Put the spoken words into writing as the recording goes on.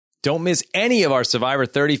Don't miss any of our Survivor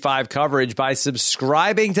 35 coverage by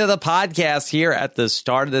subscribing to the podcast here at the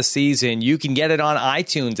start of the season. You can get it on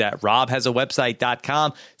iTunes at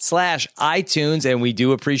robhasawebsite.com/iTunes. And we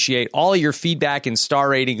do appreciate all your feedback and star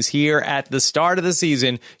ratings here at the start of the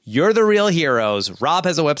season. You're the real heroes.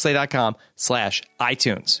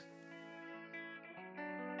 robhasawebsite.com/iTunes.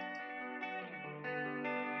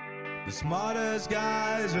 The smartest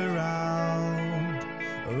guys around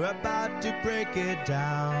are about to break it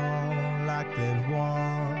down like they've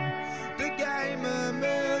won the game a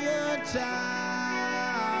million times.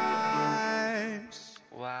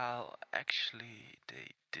 Well, actually,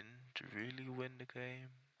 they didn't really win the game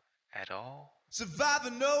at all.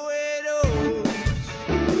 Survivor know it all.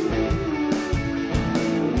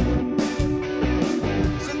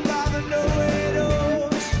 Survivor know it all.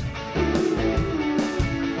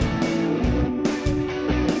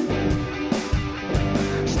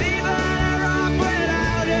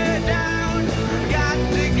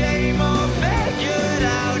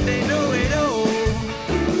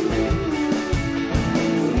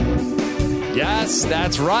 Yes,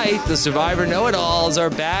 that's right. The Survivor Know-It-Alls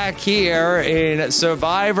are back here in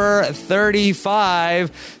Survivor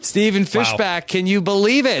 35. Stephen Fishback, Can you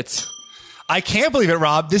believe it? I can't believe it,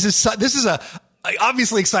 Rob. This is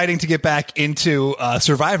obviously exciting to get back into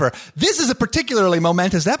Survivor. This is a particularly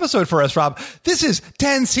momentous episode for us, Rob. This is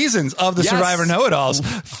 10 seasons of the Survivor Know-It-Alls.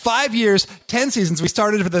 5 years, 10 seasons. We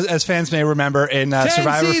started, as fans may remember, in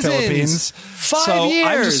Survivor seasons. Philippines. 5 years.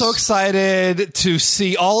 I'm just so excited to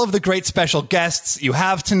see all of the great special guests you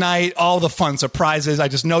have tonight, all the fun surprises. I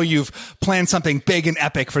just know you've planned something big and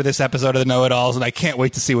epic for this episode of the Know-It-Alls, and I can't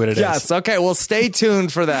wait to see what it is. Yes, okay. Well, stay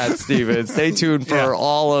tuned for that, Stephen. Stay tuned for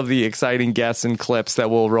all of the exciting guests and clips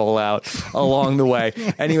that will roll out along the way.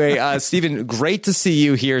 Anyway, Stephen, great to see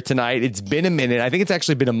you here tonight. It's been a minute. I think it's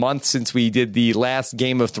actually been a month since we did the last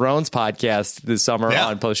Game of Thrones podcast this summer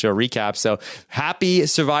on Post Show Recap. So happy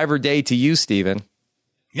Survivor Day to you, Stephen.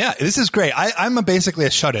 Yeah, this is great. I'm basically a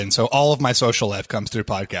shut-in, so all of my social life comes through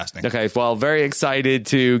podcasting. Okay, well, very excited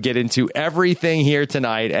to get into everything here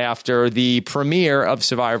tonight after the premiere of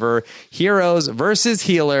Survivor Heroes versus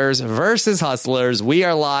Healers versus Hustlers. We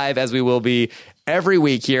are live, as we will be every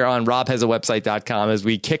week here on robhasawebsite.com as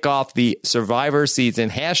we kick off the Survivor season.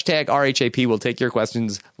 Hashtag RHAP. We'll take your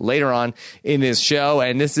questions later on in this show.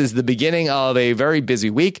 And this is the beginning of a very busy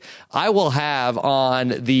week. I will have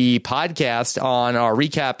on the podcast on our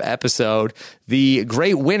recap episode the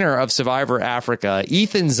great winner of Survivor Africa.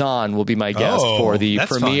 Ethan Zahn will be my guest for the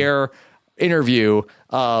premiere interview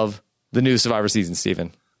of the new Survivor season,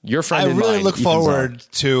 Stephen. Your friend. I really look forward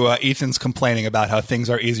to Ethan's complaining about how things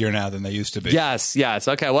are easier now than they used to be. Yes.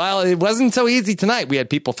 Okay. Well, it wasn't so easy tonight. We had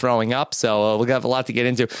people throwing up, so we'll have a lot to get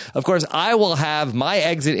into. Of course, I will have my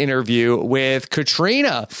exit interview with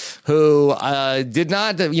Katrina, who did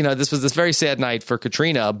not, this was this very sad night for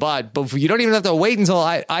Katrina, but you don't even have to wait until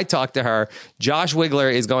I talk to her. Josh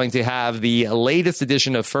Wigler is going to have the latest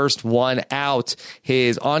edition of First One Out,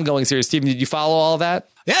 his ongoing series. Stephen, did you follow all of that?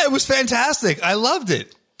 Yeah, it was fantastic. I loved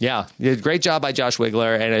it. Yeah, great job by Josh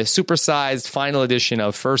Wigler, and a supersized final edition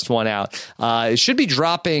of First One Out. It should be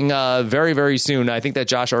dropping very, very soon. I think that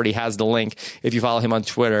Josh already has the link if you follow him on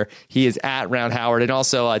Twitter. He is at Round Howard. And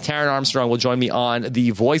also, Taryn Armstrong will join me on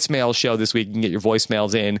the voicemail show this week. You can get your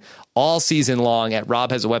voicemails in all season long at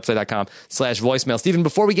robhasawebsite.com/voicemail. Stephen,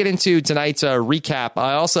 before we get into tonight's recap,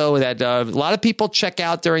 I also that a lot of people check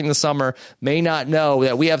out during the summer may not know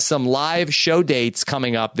that we have some live show dates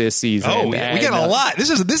coming up this season. Oh, we get a lot. This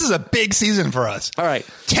is a big season for us. All right.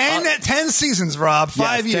 10 seasons, Rob.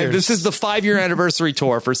 5 years. This is the 5-year anniversary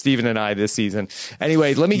tour for Stephen and I this season.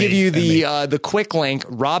 Anyway, let me give you the quick link,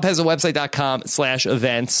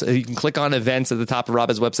 robhasawebsite.com/events. You can click on events at the top of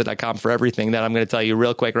robhasawebsite.com for everything that I'm going to tell you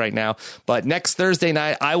real quick right now. But next Thursday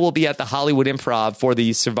night, I will be at the Hollywood Improv for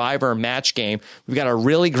the Survivor match game. We've got a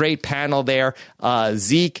really great panel there.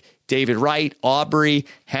 Zeke, David Wright, Aubrey,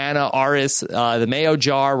 Hannah, Aris, the Mayo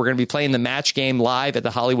Jar. We're going to be playing the match game live at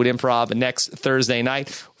the Hollywood Improv next Thursday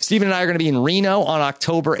night. Stephen and I are going to be in Reno on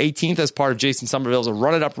October 18th as part of Jason Somerville's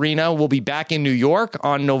Run It Up Reno. We'll be back in New York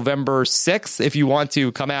on November 6th if you want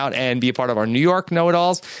to come out and be a part of our New York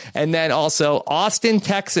Know-It-Alls. And then also Austin,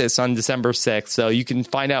 Texas on December 6th. So you can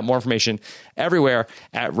find out more information everywhere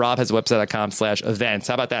at robhasawebsite.com/events.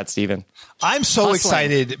 How about that, Stephen? I'm so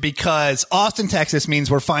excited because Austin, Texas means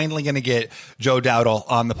we're finally going to get Joe Dowdle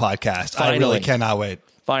on the podcast. Finally. I really cannot wait.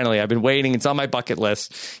 Finally, I've been waiting. It's on my bucket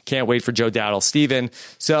list. Can't wait for Joe Dowdle. Stephen,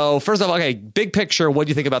 so first off, okay, big picture, what do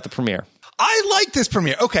you think about the premiere? I like this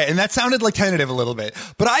premiere. Okay, and that sounded like tentative a little bit,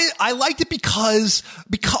 but I liked it because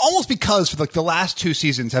for like the last 2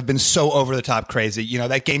 seasons have been so over the top crazy. You know,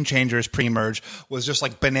 that Game Changers pre-merge was just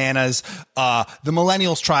like bananas. The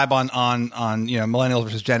Millennials tribe on Millennials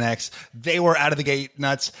versus Gen X, they were out of the gate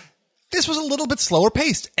nuts. This was a little bit slower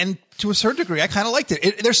paced, and to a certain degree, I kind of liked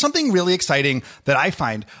it. There's something really exciting that I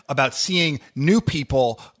find about seeing new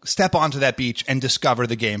people step onto that beach and discover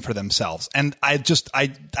the game for themselves. And I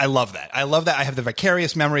love that. I love that. I have the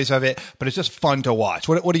vicarious memories of it, but it's just fun to watch.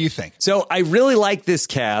 What do you think? So I really like this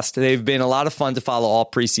cast. They've been a lot of fun to follow all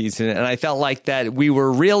preseason, and I felt like that we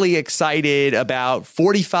were really excited about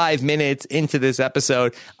 45 minutes into this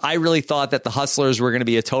episode. I really thought that the Hustlers were going to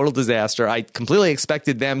be a total disaster. I completely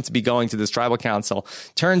expected them to be going to this tribal council.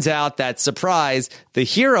 Turns out that, surprise, the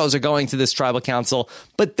heroes are going to this tribal council.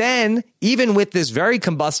 But then, even with this very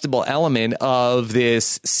combustible element of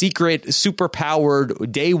this secret,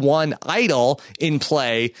 superpowered day one idol in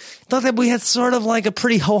play, thought that we had sort of like a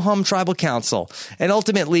pretty ho-hum tribal council. And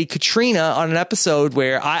ultimately, Katrina, on an episode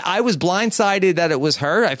where I was blindsided that it was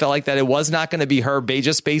her. I felt like that it was not going to be her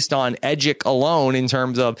just based on Edgic alone, in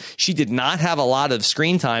terms of she did not have a lot of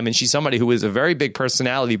screen time, and she's somebody who is a very big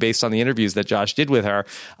personality based on the interviews that Josh did with her.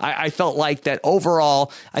 I felt like that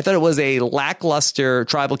overall, I thought it was a lackluster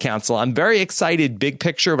tribal council. I'm very excited big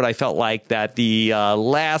picture, but I felt like that the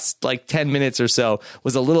last 10 minutes or so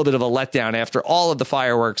was a little bit of a letdown after all of the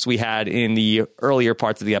fireworks we had in the earlier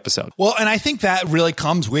parts of the episode. Well, and I think that really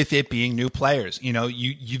comes with it being new players. You know,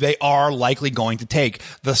 they are likely going to take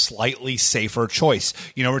the slightly safer choice.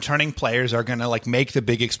 You know, returning players are going to make the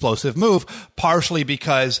big explosive move, partially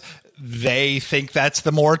because they think that's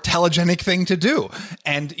the more telegenic thing to do.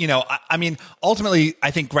 And, you know, I mean, ultimately, I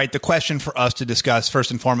think, right, the question for us to discuss first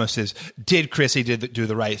and foremost is, did Chrissy do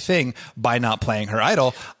the right thing by not playing her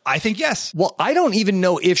idol? I think yes. Well, I don't even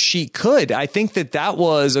know if she could. I think that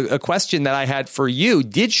was a question that I had for you.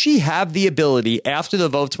 Did she have the ability, after the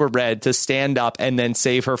votes were read, to stand up and then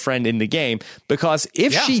save her friend in the game? Because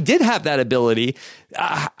if she did have that ability,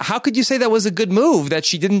 how could you say that was a good move, that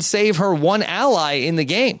she didn't save her one ally in the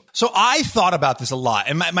game? So I thought about this a lot,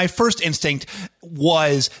 and my first instinct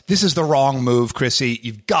was, this is the wrong move, Chrissy.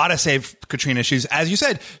 You've got to save Katrina. She's, as you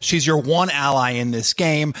said, she's your one ally in this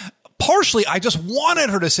game. Partially, I just wanted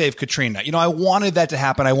her to save Katrina. You know, I wanted that to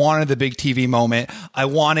happen. I wanted the big TV moment. I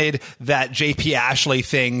wanted that JP Ashley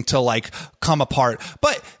thing to come apart.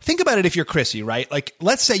 But think about it if you're Chrissy, right?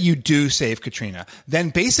 Let's say you do save Katrina. Then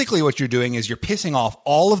basically what you're doing is you're pissing off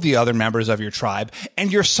all of the other members of your tribe,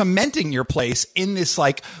 and you're cementing your place in this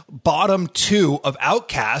bottom 2 of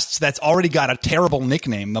outcasts that's already got a terrible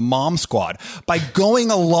nickname, the Mom Squad. By going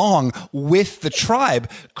along with the tribe,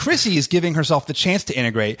 Chrissy is giving herself the chance to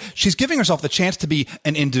integrate. She's giving herself the chance to be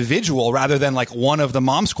an individual rather than one of the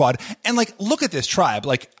Mom Squad. And look at this tribe.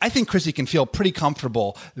 I think Chrissy can feel pretty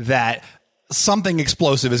comfortable that something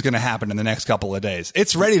explosive is going to happen in the next couple of days.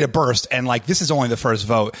 It's ready to burst. And this is only the first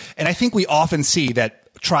vote. And I think we often see that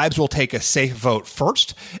tribes will take a safe vote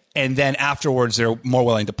first, and then afterwards they're more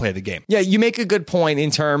willing to play the game. Yeah, you make a good point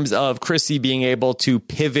in terms of Chrissy being able to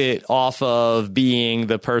pivot off of being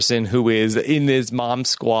the person who is in this Mom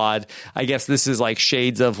Squad. I guess this is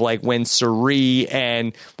shades of when Suri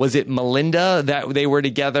and, was it Melinda, that they were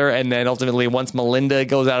together, and then ultimately once Melinda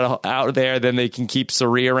goes out there, then they can keep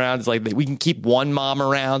Suri around. It's we can keep one mom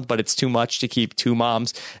around, but it's too much to keep 2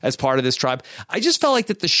 moms as part of this tribe. I just felt like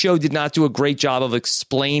that the show did not do a great job of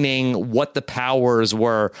explaining what the powers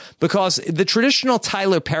were, because the traditional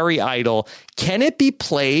Tyler Perry idol, can it be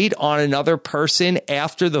played on another person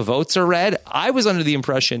after the votes are read? I was under the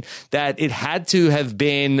impression that it had to have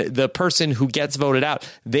been the person who gets voted out.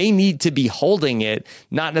 They need to be holding it,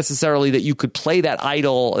 not necessarily that you could play that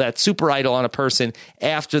idol, that super idol, on a person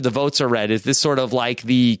after the votes are read. Is this sort of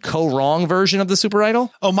the co-wrong version of the super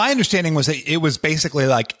idol? Oh, my understanding was that it was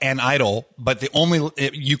basically an idol, but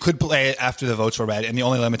you could play it after the votes were read, and the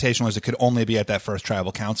only limitation was it could only be at that first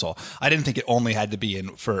tribal council. I didn't think it only had to be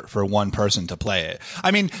in for one person to play it.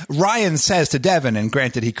 I mean, Ryan says to Devin, and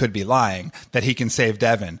granted he could be lying, that he can save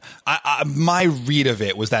Devin. My read of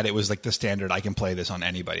it was that it was the standard, I can play this on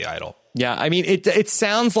anybody idol. Yeah, I mean, it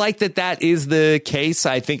sounds like that is the case.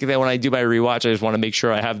 I think that when I do my rewatch, I just want to make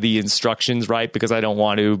sure I have the instructions right, because I don't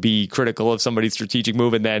want to be critical of somebody's strategic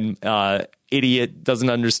move and then idiot doesn't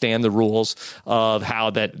understand the rules of how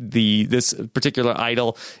this particular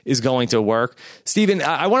idol is going to work. Steven,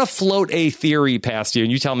 I want to float a theory past you,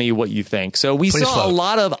 and you tell me what you think. So we saw a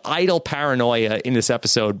lot of idol paranoia in this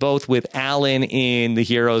episode, both with Alan in the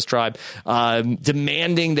Heroes tribe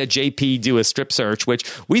demanding that JP do a strip search, which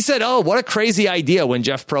we said, what a crazy idea when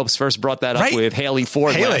Jeff Probst first brought that up with Haley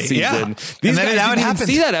Ford last season. Yeah. These guys didn't even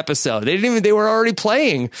see that episode. They were already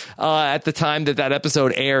playing at the time that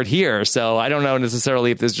episode aired here. So I don't know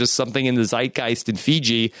necessarily if there's just something in the zeitgeist in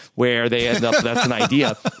Fiji where they end up, that's an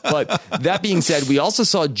idea. But that being said, we also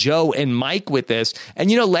saw Joe and Mike with this.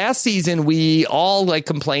 And, last season, we all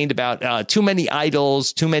complained about too many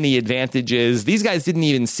idols, too many advantages. These guys didn't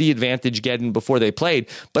even see advantage getting before they played.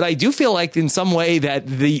 But I do feel like in some way that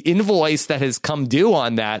the invoice that has come due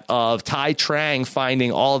on that of Tai Trang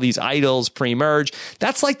finding all these idols pre-merge,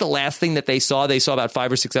 that's like the last thing that they saw. They saw about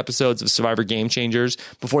 5 or 6 episodes of Survivor Game Changers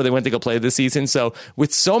before they went to go play this season. So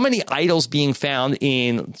with so many idols being found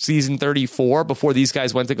in season 34 before these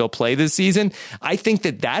guys went to go play this season, I think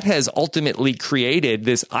that has ultimately created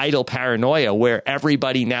this idol paranoia where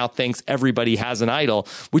everybody now thinks everybody has an idol,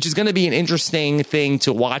 which is going to be an interesting thing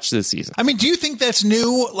to watch this season. I mean, do you think that's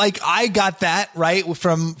new? Like, I got that right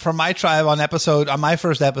from my tribe on my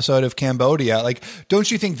first episode of Cambodia. Like, don't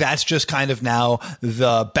you think that's just kind of now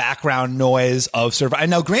the background noise of Survivor?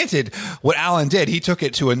 Now, granted, what Alan did, he took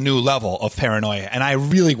it to a new level of paranoia. And I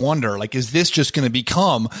really wonder, is this just going to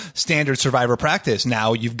become standard Survivor practice?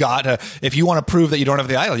 Now you've got to, if you want to prove that you don't have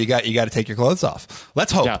the idol, you got to take your clothes off.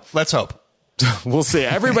 Let's hope. Yeah. Let's hope. We'll see.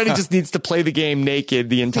 Everybody just needs to play the game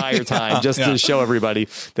naked the entire time to show everybody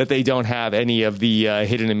that they don't have any of the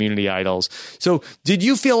hidden immunity idols. So did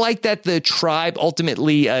you feel like that the tribe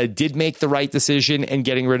ultimately did make the right decision in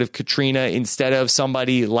getting rid of Katrina instead of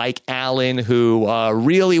somebody like Alan, who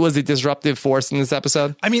really was a disruptive force in this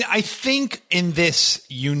episode? I mean, I think in this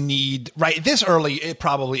you need, this early, it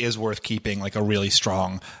probably is worth keeping a really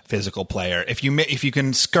strong physical player. If you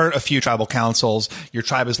can skirt a few tribal councils, your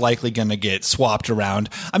tribe is likely going to get swapped around.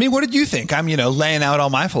 I mean, what did you think? I'm, laying out all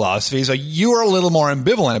my philosophies. You were a little more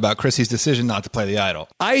ambivalent about Chrissy's decision not to play the idol.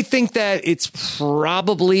 I think that it's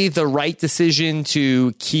probably the right decision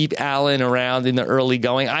to keep Alan around in the early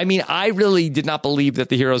going. I mean, I really did not believe that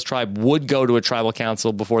the Heroes tribe would go to a tribal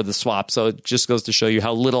council before the swap. So it just goes to show you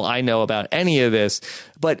how little I know about any of this.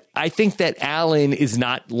 But I think that Alan is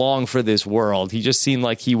not long for this world. He just seemed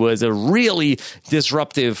like he was a really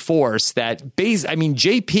disruptive force that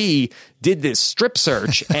JP did this strip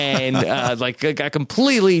search and got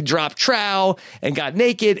completely dropped trow and got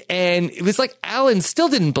naked. And it was like Alan still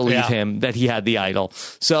didn't believe him that he had the idol.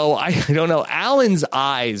 So I don't know. Alan's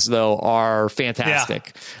eyes, though, are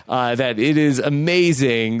fantastic. That it is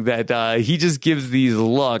amazing that he just gives these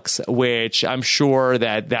looks, which I'm sure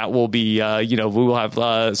that will be, we will have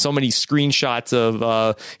so many screenshots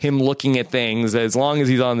of him looking at things as long as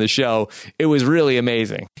he's on the show. It was really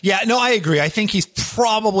amazing. Yeah, no, I agree. I think he's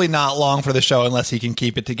probably not long for the show unless he can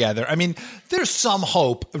keep it together. I mean, there's some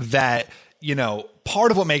hope that,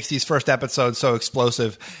 part of what makes these first episodes so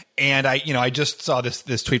explosive, and I just saw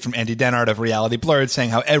this tweet from Andy Dennard of Reality Blurred saying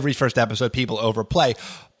how every first episode people overplay.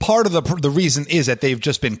 Part of the reason is that they've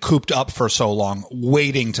just been cooped up for so long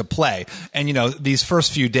waiting to play. And, these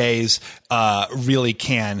first few days really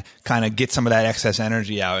can kind of get some of that excess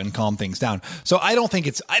energy out and calm things down. So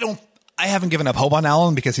I haven't given up hope on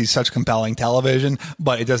Alan because he's such compelling television,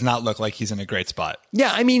 but it does not look like he's in a great spot.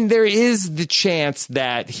 Yeah, I mean, there is the chance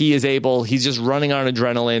that he's just running on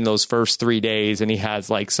adrenaline those first 3 days, and he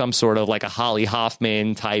has some sort of a Holly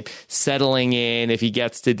Hoffman type settling in if he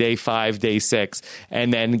gets to day 5, day 6,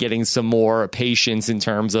 and then getting some more patience in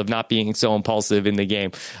terms of not being so impulsive in the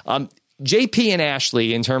game. JP and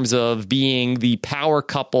Ashley, in terms of being the power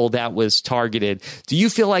couple that was targeted, do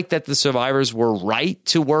you feel like that the survivors were right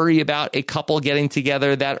to worry about a couple getting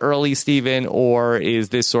together that early, Steven? Or is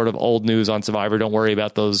this sort of old news on Survivor? Don't worry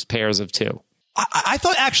about those pairs of two. I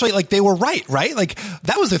thought actually they were right?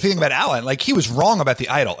 That was the thing about Alan. He was wrong about the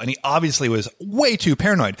idol, and he obviously was way too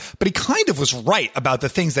paranoid, but he kind of was right about the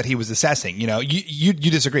things that he was assessing. You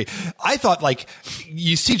disagree. I thought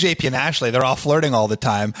you see JP and Ashley, they're all flirting all the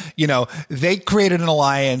time. They created an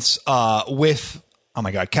alliance with, oh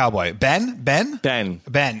my God, Cowboy. Ben.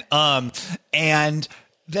 And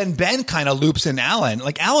then Ben kind of loops in Alan.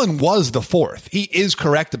 Alan was the fourth. He is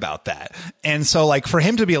correct about that. And so for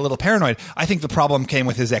him to be a little paranoid, I think the problem came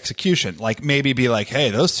with his execution. Maybe be hey,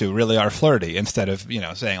 those two really are flirty, instead of,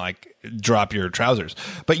 saying drop your trousers.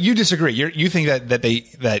 But you disagree. You think that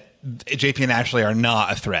JP and Ashley are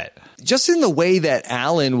not a threat. just in the way that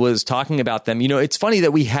Alan was talking about them, it's funny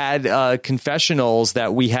that we had confessionals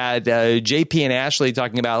that we had JP and Ashley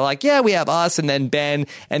talking about, like, yeah, we have us and then Ben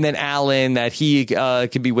and then Alan that he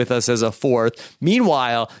could be with us as a fourth.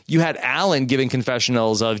 Meanwhile, you had Alan giving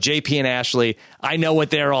confessionals of JP and Ashley. I know what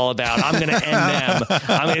they're all about. I'm going to end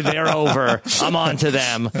them. They're over. I'm on to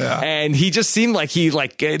them. Yeah. And he just seemed like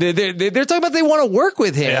they're talking about they want to work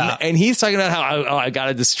with him. Yeah. And he's talking about how, I got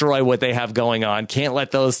to destroy what they have going on. Can't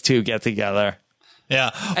let those two get together.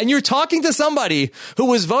 Yeah. And you're talking to somebody who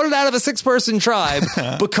was voted out of a 6-person tribe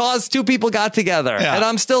because 2 people got together. Yeah. And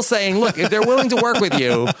I'm still saying, look, if they're willing to work with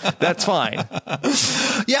you, that's fine.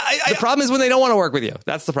 Yeah. The problem is when they don't want to work with you.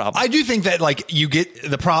 That's the problem. I do think that like you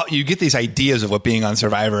get these ideas of what being on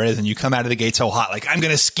Survivor is, and you come out of the gate so hot, like I'm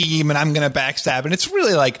going to scheme and I'm going to backstab. And it's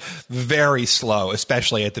really like very slow,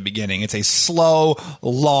 especially at the beginning. It's a slow,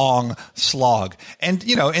 long slog. And,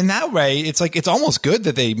 in that way, it's like, it's almost good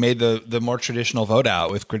that they made the more traditional vote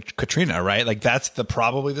out with Katrina, right? Like that's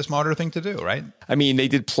probably the smarter thing to do, right? I mean, they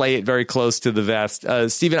did play it very close to the vest.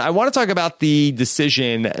 Steven, I want to talk about the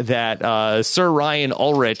decision that Sir Ryan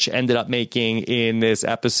Ulrich ended up making in this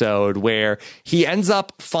episode, where he ends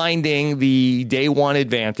up finding the day one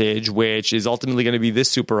advantage, which is ultimately going to be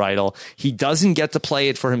this super idol. He doesn't get to play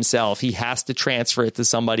it for himself. He has to transfer it to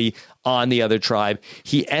somebody on the other tribe.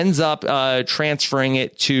 He ends up transferring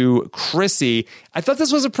it to Chrissy. I thought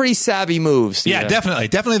this was a pretty savvy move, Steven. Yeah,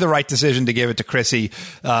 definitely the right decision to give it to Chrissy,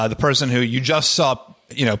 the person who you just saw,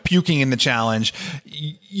 puking in the challenge.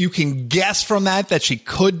 You can guess from that she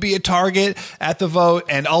could be a target at the vote,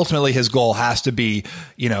 and ultimately his goal has to be,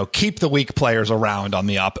 keep the weak players around on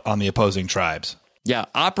the opposing tribes. Yeah,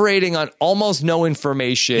 operating on almost no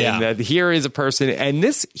information that here is a person, and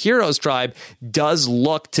this heroes tribe does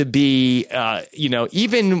look to be,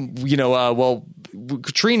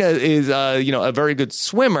 Katrina is, a very good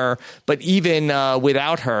swimmer, but even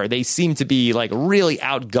without her, they seem to be like really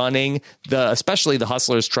outgunning especially the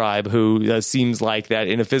Hustlers tribe, who seems like that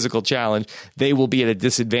in a physical challenge, they will be at a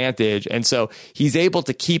disadvantage. And so he's able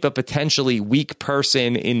to keep a potentially weak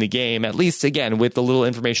person in the game, at least again, with the little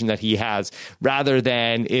information that he has, rather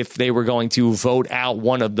than if they were going to vote out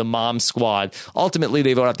one of the mom squad. Ultimately,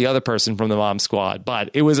 they vote out the other person from the mom squad, but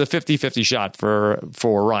it was a 50-50 shot for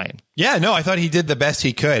Ryan. Yeah, no, I thought he did the best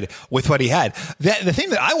he could with what he had. The thing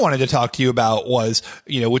that I wanted to talk to you about was,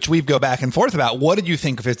 which we go back and forth about, what did you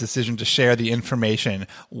think of his decision to share the information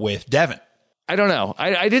with Devin? I don't know.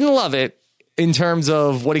 I didn't love it in terms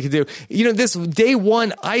of what he could do. This day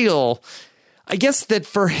one idol, I guess that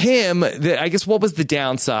for him, what was the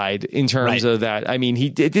downside in terms of that? I mean,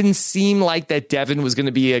 it didn't seem like that Devin was going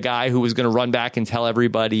to be a guy who was going to run back and tell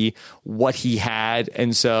everybody what he had.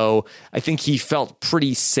 And so I think he felt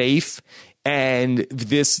pretty safe. And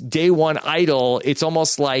this day one idol, it's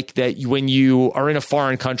almost like that when you are in a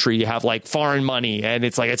foreign country, you have like foreign money, and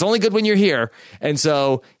it's like, it's only good when you're here. And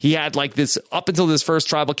so he had like this up until this first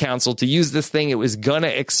tribal council to use this thing. It was going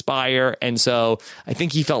to expire. And so I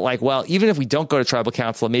think he felt like, well, even if we don't go to tribal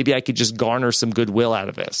council, maybe I could just garner some goodwill out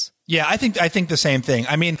of this. Yeah, I think the same thing.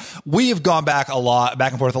 I mean, we have gone back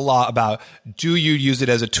and forth a lot about, do you use it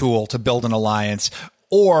as a tool to build an alliance?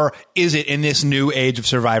 Or is it, in this new age of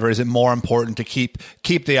Survivor, is it more important to keep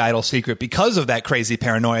the idol secret because of that crazy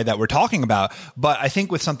paranoia that we're talking about? But I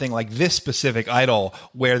think with something like this specific idol,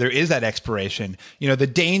 where there is that expiration, the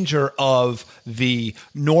danger of the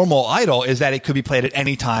normal idol is that it could be played at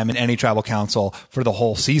any time in any tribal council for the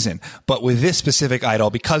whole season. But with this specific idol,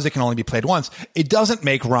 because it can only be played once, it doesn't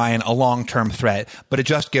make Ryan a long-term threat, but it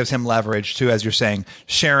just gives him leverage to, as you're saying,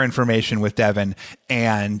 share information with Devin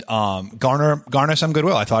and garner some goodwill.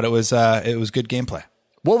 I thought it was good gameplay.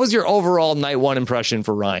 What was your overall night one impression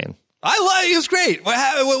for Ryan? It was great.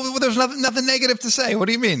 There's nothing negative to say. What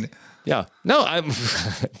do you mean? Yeah. No, I'm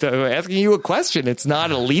asking you a question. It's not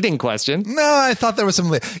a leading question. No, I thought there was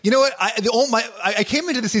some. You know what? I came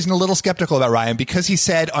into the season a little skeptical about Ryan because he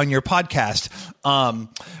said on your podcast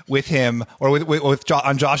with him, or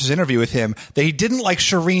on Josh's interview with him, that he didn't like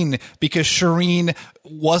Shireen because Shireen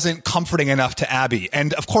wasn't comforting enough to Abby.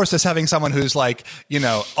 And of course, as having someone who's like,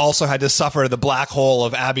 also had to suffer the black hole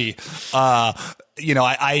of Abby,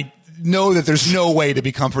 I know that there's no way to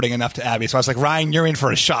be comforting enough to Abby. So I was like, Ryan, you're in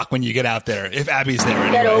for a shock when you get out there, if Abby's there.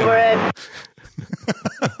 Anyway. Get over it.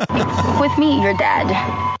 With me, your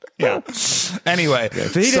dad. Yeah. Anyway. Yeah,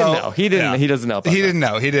 so he didn't know. He doesn't know. He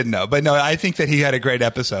didn't know. But no, I think that he had a great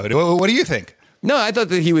episode. What do you think? No, I thought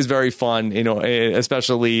that he was very fun,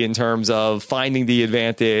 especially in terms of finding the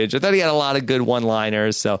advantage. I thought he had a lot of good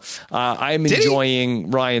one-liners, so I'm enjoying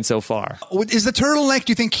Ryan so far. Is the turtleneck,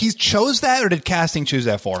 do you think he chose that, or did casting choose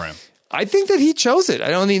that for him? I think that he chose it. I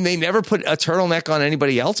don't think they never put a turtleneck on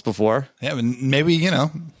anybody else before. Yeah, maybe,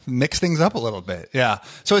 mix things up a little bit. Yeah.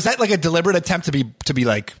 So is that like a deliberate attempt to be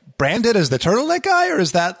like branded as the turtleneck guy, or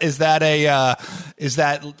is that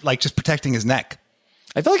like just protecting his neck?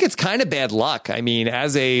 I feel like it's kind of bad luck. I mean,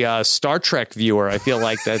 as a Star Trek viewer, I feel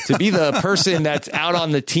like that to be the person that's out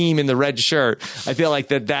on the team in the red shirt, I feel like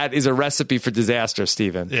that is a recipe for disaster,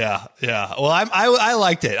 Stephen. Yeah. Well, I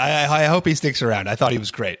liked it. I hope he sticks around. I thought he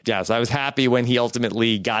was great. Yes, I was happy when he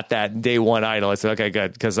ultimately got that day one idol. I said, okay,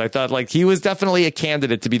 good, because I thought like he was definitely a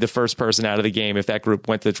candidate to be the first person out of the game if that group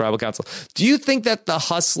went to the Tribal Council. Do you think that the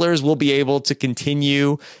Hustlers will be able to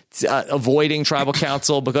continue avoiding Tribal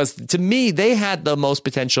Council? Because to me, they had the most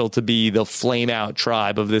potential to be the flame out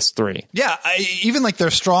tribe of this three. Yeah, even like their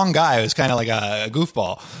strong guy was kind of like a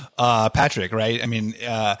goofball, Patrick, right? I mean,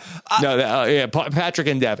 Patrick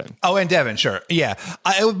and Devin. Oh, and Devin, sure, yeah,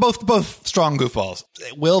 both strong goofballs.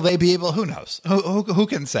 Will they be able? Who knows? Who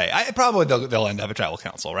can say? Probably they'll end up at Tribal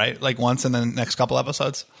Council, right? Like once in the next couple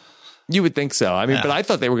episodes. You would think so. I mean, but I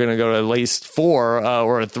thought they were going to go to at least 4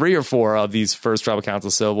 or 3 or 4 of these first Tribal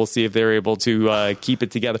Councils. So we'll see if they're able to keep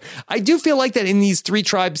it together. I do feel like that in these 3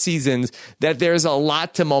 tribe seasons that there's a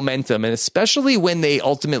lot to momentum, and especially when they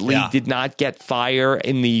ultimately did not get fire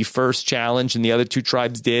in the first challenge and the other 2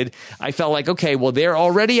 tribes did. I felt like, okay, well, they're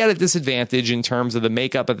already at a disadvantage in terms of the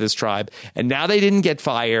makeup of this tribe, and now they didn't get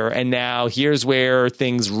fire, and now here's where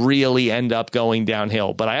things really end up going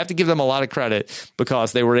downhill. But I have to give them a lot of credit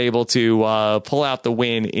because they were able to pull out the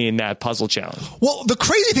win in that puzzle challenge. Well, the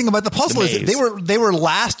crazy thing about the puzzle is that they were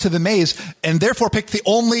last to the maze and therefore picked the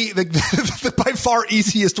by far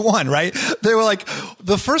easiest one, right? They were like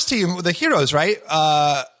the first team, the heroes, right?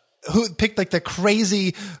 Who picked like the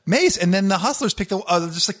crazy maze, and then the Hustlers picked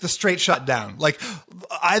just like the straight shot down. Like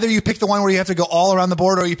either you pick the one where you have to go all around the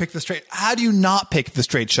board, or you pick the straight. How do you not pick the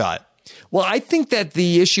straight shot? Well, I think that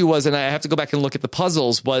the issue was, and I have to go back and look at the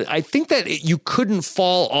puzzles, but I think that you couldn't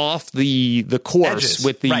fall off the course edges,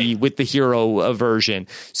 with the hero version.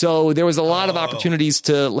 So there was a lot of opportunities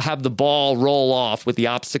to have the ball roll off with the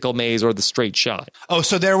obstacle maze or the straight shot. Oh,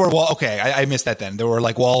 so there were I missed that then. There were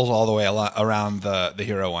like walls all the way around the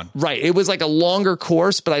hero one. Right. It was like a longer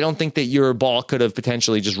course, but I don't think that your ball could have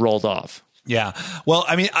potentially just rolled off. Yeah. Well,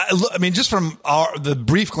 I mean, just from the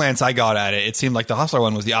brief glance I got at it, it seemed like the Hustler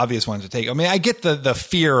one was the obvious one to take. I mean, I get the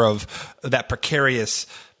fear of that precarious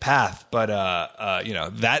path, but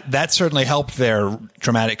that certainly helped their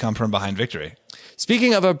dramatic come from behind victory.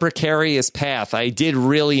 Speaking of a precarious path, I did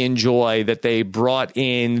really enjoy that they brought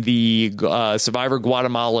in the Survivor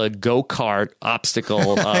Guatemala go-kart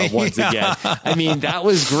obstacle once again. I mean, that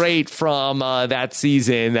was great from that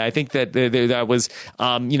season. I think that that was,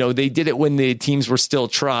 they did it when the teams were still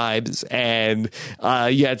tribes, and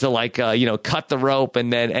you had to cut the rope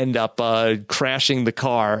and then end up crashing the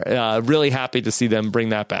car. Really happy to see them bring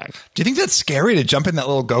that back. Do you think that's scary to jump in that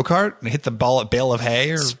little go-kart and hit the bale of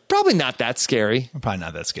hay? Or? It's probably not that scary. Probably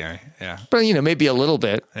not that scary. Yeah. But, maybe a little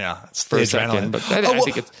bit. Yeah. It's for the a adrenaline. Second, but I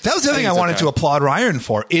think that was the other thing I wanted to applaud Ryan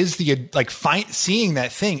for is the seeing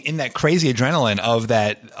that thing in that crazy adrenaline of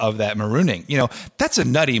that marooning. That's a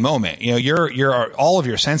nutty moment. You're all of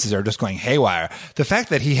your senses are just going haywire. The fact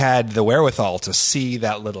that he had the wherewithal to see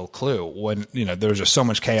that little clue when, there was just so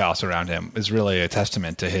much chaos around him is really a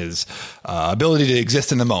testament to his ability to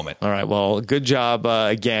exist in the moment. All right. Well, good job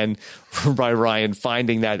again by Ryan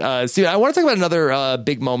finding that. Steve, I want to talk about another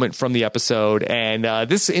big moment from the episode, and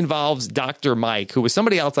this involves Dr. Mike, who was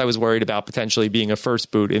somebody else I was worried about potentially being a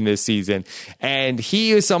first boot in this season. And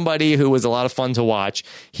he is somebody who was a lot of fun to watch.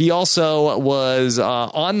 He also was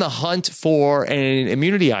on the hunt for an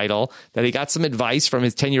immunity idol that he got some advice from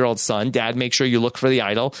his 10-year-old son. Dad, make sure you look for the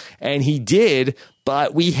idol. And he did.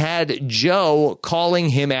 But we had Joe calling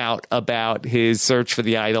him out about his search for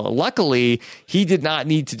the idol. Luckily, he did not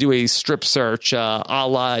need to do a strip search a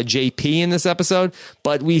la JP in this episode,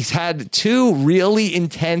 but we had 2 really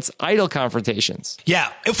intense idol confrontations. Yeah.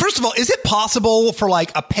 First of all, is it possible for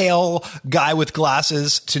like a pale guy with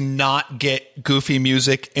glasses to not get goofy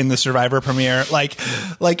music in the Survivor premiere? Like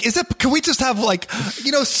can we just have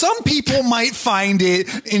some people might find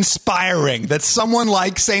it inspiring that someone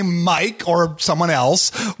like, say, Mike or someone else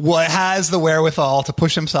has the wherewithal to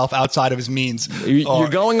push himself outside of his means. You're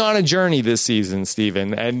going on a journey this season,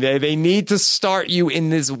 Stephen, and they need to start you in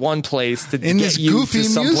this one place to get you to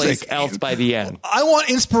someplace else by the end. I want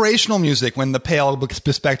inspirational music when the pale,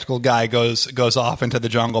 bespectacled guy goes off into the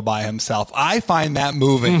jungle by himself. I find that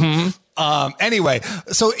moving. Mm-hmm. Anyway,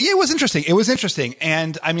 so it was interesting.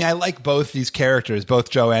 And I mean, I like both these characters. Both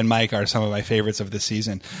Joe and Mike are some of my favorites of the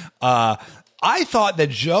season. I thought that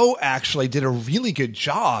Joe actually did a really good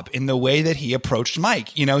job in the way that he approached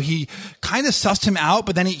Mike. You know, he kind of sussed him out,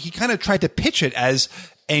 but then he kind of tried to pitch it as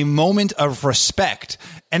a moment of respect.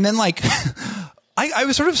 And then like, I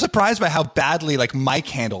was sort of surprised by how badly like Mike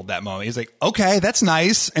handled that moment. He's like, okay, that's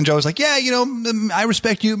nice. And Joe was like, yeah, you know, I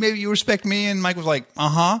respect you. Maybe you respect me. And Mike was like,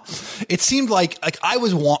 It seemed like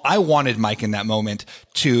I wanted Mike in that moment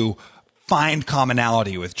to find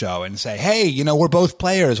commonality with Joe and say, hey, you know, we're both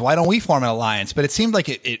players. Why don't we form an alliance? But it seemed like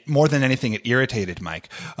it more than anything, it irritated Mike.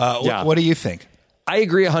 What do you think? I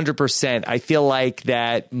agree 100%. I feel like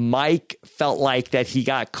that Mike felt like that he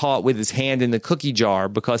got caught with his hand in the cookie jar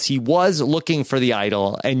because he was looking for the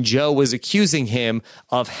idol and Joe was accusing him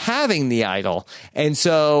of having the idol. And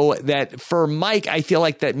so that for Mike, I feel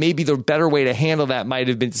like that maybe the better way to handle that might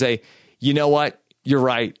have been to say, you know what? You're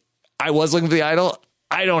right. I was looking for the idol.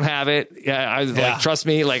 I don't have it. Like, trust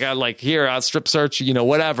me. Like, I'll strip search, you know,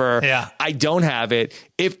 whatever. Yeah. I don't have it.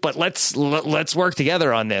 But let's work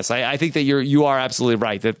together on this. I think that you are absolutely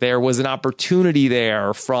right that there was an opportunity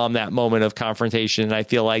there from that moment of confrontation. And I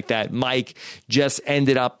feel like that Mike just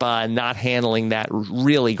ended up not handling that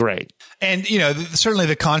really great. And, you know, certainly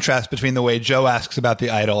the contrast between the way Joe asks about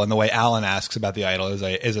the idol and the way Alan asks about the idol is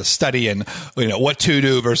a study in, you know, what to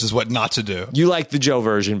do versus what not to do. You like the Joe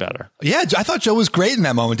version better. Yeah, I thought Joe was great in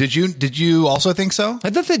that moment. Did you also think so?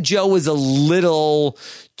 I thought that Joe was a little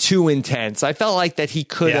too intense. I felt like that he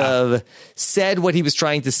could have said what he was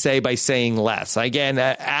trying to say by saying less. Again,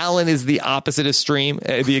 Alan is the opposite extreme,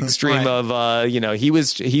 the extreme right. of, you know, he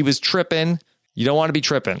was tripping. You don't want to be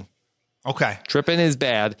tripping. Okay. Tripping is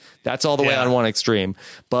bad. That's all the way on one extreme.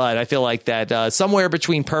 But I feel like that somewhere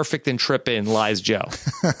between perfect and tripping lies Joe.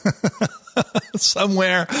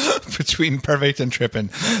 Somewhere between perfect and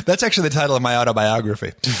tripping. That's actually the title of my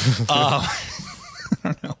autobiography. I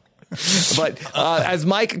don't know. But as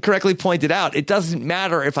Mike correctly pointed out, it doesn't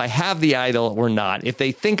matter if I have the idol or not. If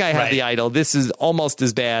they think I have the idol, this is almost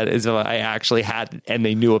as bad as if I actually had it and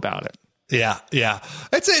they knew about it. Yeah.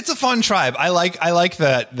 It's a fun tribe. I like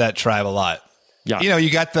that tribe a lot. Yeah. You know, you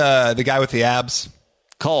got the guy with the abs.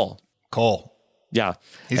 Cole. Yeah.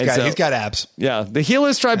 He's got abs. Yeah. The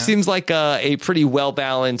Healers tribe seems like a pretty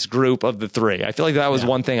well-balanced group of the three. I feel like that was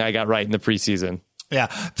one thing I got right in the preseason. Yeah.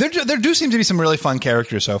 There do seem to be some really fun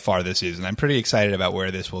characters so far this season. I'm pretty excited about where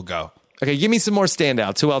this will go. Okay. Give me some more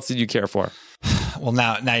standouts. Who else did you care for? Well,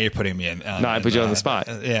 now you're putting me in. No, I put you on the spot.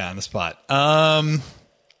 Yeah, on the spot.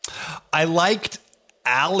 I liked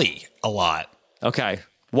Allie a lot. Okay.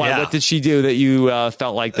 Why? Yeah. What did she do that you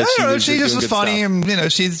felt like that she was? She just was funny, stuff? And you know,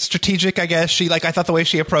 she's strategic. I guess I thought the way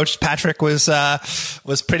she approached Patrick was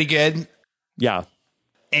pretty good. Yeah.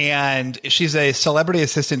 And she's a celebrity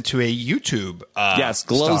assistant to a YouTube. Yes,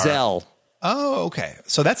 Glozell. Oh, okay.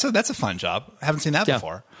 So that's a fun job. I haven't seen that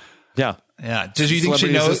before. Yeah. Yeah. Does you think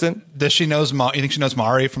she knows? Assistant? Does she knows? You think she knows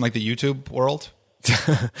Mari from like the YouTube world?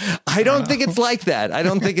 I don't think it's like that. I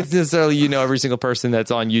don't think it's necessarily, you know, every single person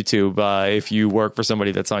that's on YouTube if you work for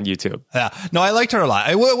somebody that's on YouTube. Yeah. No, I liked her a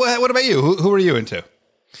lot. What about you? Who are you into?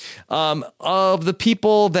 Of the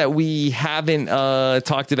people that we haven't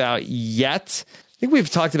talked about yet, I think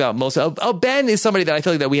we've talked about most of. Ben is somebody that I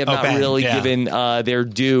feel like that we have not really given their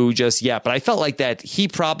due just yet. But I felt like that he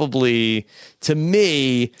probably, to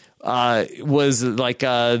me, was like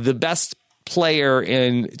the best player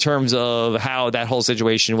in terms of how that whole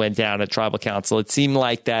situation went down at Tribal Council. It seemed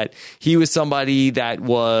like that he was somebody that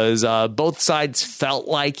was both sides felt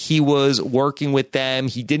like he was working with them.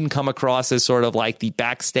 He didn't come across as sort of like the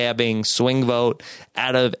backstabbing swing vote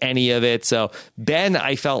out of any of it. So Ben,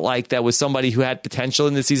 I felt like that was somebody who had potential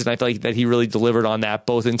in this season. I felt like that he really delivered on that,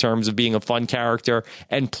 both in terms of being a fun character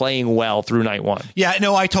and playing well through night one. Yeah,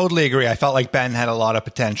 no, I totally agree. I felt like Ben had a lot of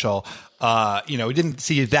potential. You know, we didn't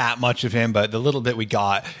see that much of him, but the little bit we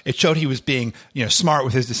got, it showed he was being, you know, smart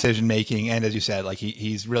with his decision making. And as you said, like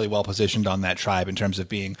he's really well positioned on that tribe in terms of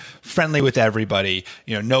being friendly with everybody.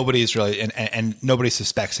 You know, nobody's really, and nobody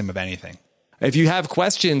suspects him of anything. If you have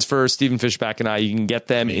questions for Stephen Fishback and I, you can get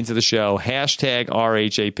them into the show,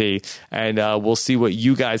 #RHAP, and we'll see what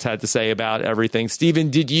you guys had to say about everything.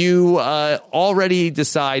 Stephen, did you already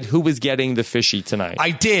decide who was getting the fishy tonight?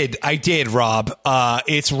 I did, Rob.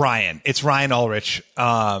 It's Ryan. It's Ryan Ulrich.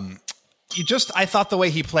 I thought the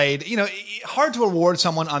way he played, you know, hard to award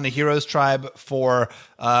someone on the Heroes tribe for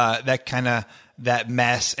that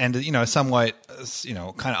mess and, you know, somewhat, you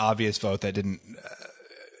know, kind of obvious vote that didn't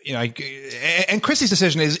you know, and Chrissy's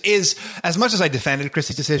decision is as much as I defended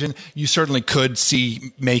Chrissy's decision, you certainly could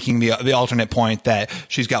see making the alternate point that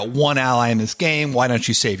she's got one ally in this game. Why don't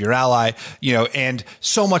you save your ally? You know, and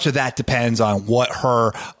so much of that depends on what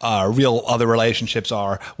her real other relationships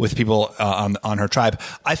are with people on her tribe.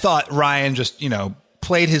 I thought Ryan just, you know,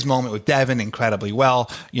 played his moment with Devin incredibly well,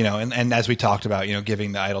 you know, and as we talked about, you know,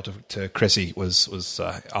 giving the idol to Chrissy was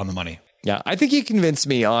on the money. Yeah, I think you convinced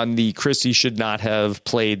me on the Chrissy should not have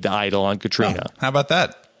played the idol on Katrina. Oh, how about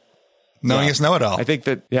that? Knowing us know-it-all. I think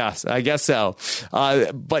that, yes, I guess so.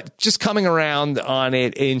 But just coming around on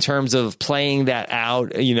it in terms of playing that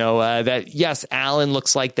out, you know, that, yes, Alan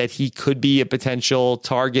looks like that he could be a potential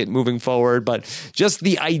target moving forward, but just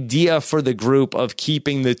the idea for the group of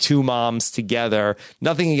keeping the two moms together,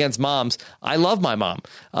 nothing against moms. I love my mom.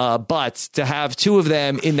 But to have two of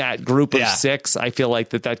them in that group of six, I feel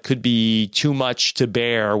like that could be too much to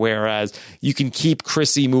bear, whereas you can keep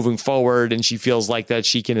Chrissy moving forward and she feels like that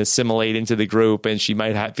she can assimilate into the group, and she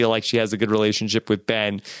might feel like she has a good relationship with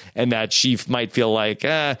Ben, and that she might feel like,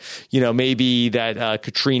 you know, maybe that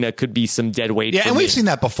Katrina could be some dead weight. Yeah, for and me. we've seen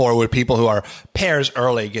that before where people who are pairs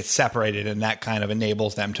early get separated, and that kind of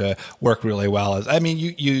enables them to work really well. I mean,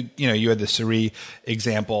 you know, you had the Suri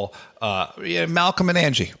example, Malcolm and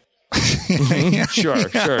Angie.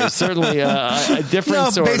 Sure. Certainly a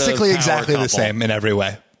different sort of basically exactly couple. the same in every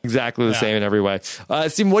way. Exactly the same in every way.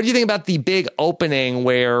 Stephen, what do you think about the big opening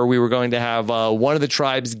where we were going to have one of the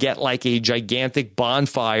tribes get like a gigantic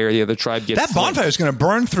bonfire, the other tribe gets... That bonfire is going to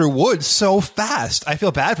burn through wood so fast. I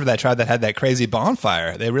feel bad for that tribe that had that crazy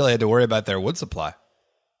bonfire. They really had to worry about their wood supply.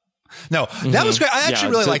 No, that was great. I actually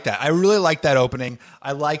really like that. I really like that opening.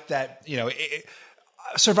 I like that, you know,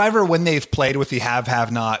 Survivor, when they've played with the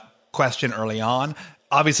have-not question early on,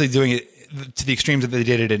 obviously doing it to the extremes that they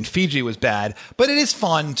did it in Fiji was bad, but it is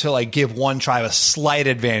fun to like give one tribe a slight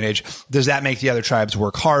advantage. Does that make the other tribes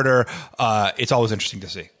work harder? It's always interesting to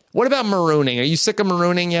see. What about marooning? Are you sick of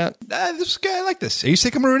marooning yet? This guy, I like this. Are you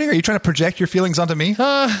sick of marooning? Are you trying to project your feelings onto me?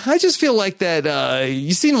 I just feel like that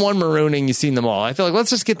you've seen one marooning, you've seen them all. I feel like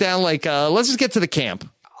let's just get down, let's just get to the camp.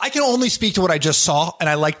 I can only speak to what I just saw, and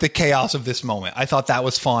I like the chaos of this moment. I thought that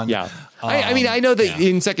was fun. Yeah. I mean, I know that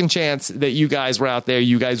in Second Chance that you guys were out there,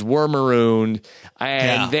 you guys were marooned,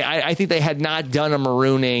 and I think they had not done a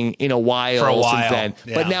marooning in a while since then.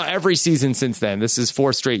 Yeah. But now every season since then, this is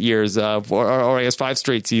 4 straight years, or I guess 5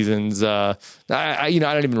 straight seasons. I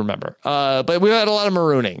don't even remember. But we had a lot of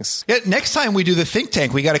maroonings. Yeah, next time we do the think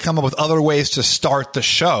tank, we got to come up with other ways to start the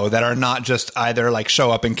show that are not just either like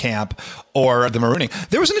show up in camp or the marooning.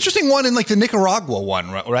 There was an interesting one in like the Nicaragua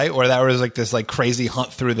one, right? Where that was like this like crazy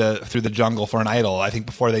hunt through the jungle for an idol. I think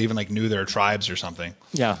before they even like knew their tribes or something.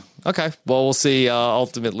 Yeah. Okay. Well, we'll see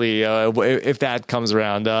ultimately if that comes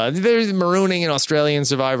around. There's marooning in Australian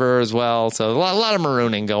Survivor as well. So a lot of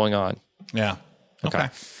marooning going on. Yeah. Okay.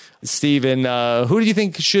 Stephen, who do you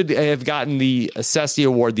think should have gotten the Cesti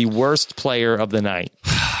Award, the worst player of the night?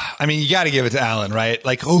 I mean, you got to give it to Alan, right?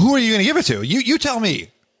 Like, who are you going to give it to? You tell me.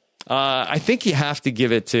 I think you have to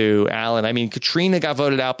give it to Alan. I mean, Katrina got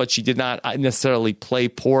voted out, but she did not necessarily play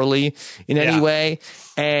poorly in any way.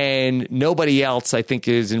 And nobody else, I think,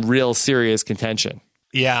 is in real serious contention.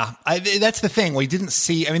 Yeah, that's the thing. We didn't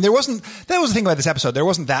see. I mean, that was the thing about this episode. There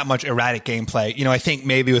wasn't that much erratic gameplay. You know, I think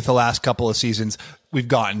maybe with the last couple of seasons, we've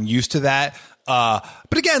gotten used to that.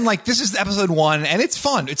 But again, like this is episode 1, and it's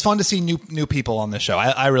fun. It's fun to see new people on the show.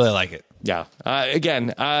 I really like it. Yeah.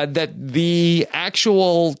 That the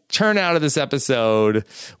actual turnout of this episode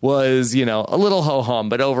was, you know, a little ho-hum,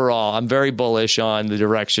 but overall, I'm very bullish on the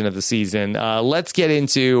direction of the season. Let's get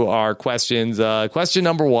into our questions. Question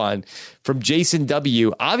number 1 from Jason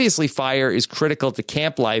W. Obviously, fire is critical to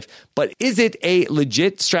camp life, but is it a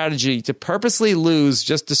legit strategy to purposely lose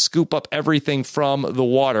just to scoop up everything from the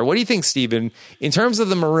water? What do you think, Stephen? In terms of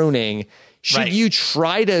the marooning, should you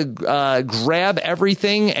try to grab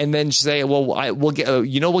everything and then say, "Well, we'll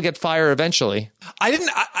get fire eventually"?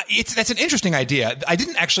 That's an interesting idea. I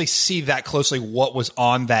didn't actually see that closely what was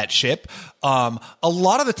on that ship. A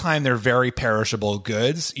lot of the time, they're very perishable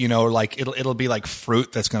goods. You know, like it'll be like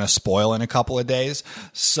fruit that's going to spoil in a couple of days.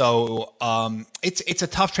 So it's a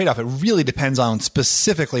tough trade off. It really depends on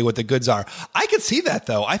specifically what the goods are. I could see that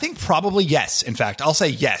though. I think probably yes. In fact, I'll say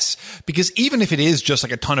yes, because even if it is just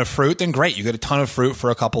like a ton of fruit, then great. You get a ton of fruit for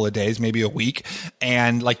a couple of days, maybe a week,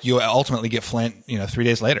 and like you ultimately get Flint, 3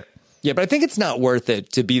 days later. Yeah, but I think it's not worth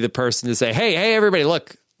it to be the person to say, hey, everybody,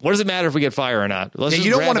 look, what does it matter if we get fire or not?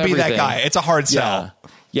 You don't want to be that guy. It's a hard sell.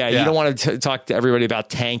 Yeah, Yeah. you don't want to talk to everybody about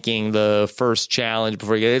tanking the first challenge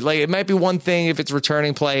before you get it. Like, it might be one thing if it's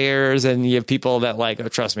returning players and you have people that like, oh,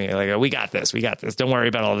 trust me, like, oh, we got this. Don't worry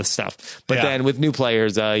about all this stuff. But Yeah. then with new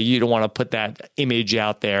players, you don't want to put that image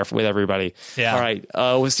out there with everybody. Yeah. All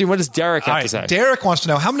right. Steve, what does Derek have All to say? right, Derek wants to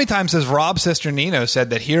know how many times has Rob's sister Nino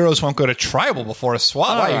said that heroes won't go to tribal before a swap?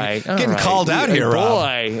 All Why are you right, all getting right. called out here, Rob?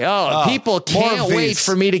 Boy, people more can't of wait these.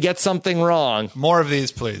 for me to get something wrong. More of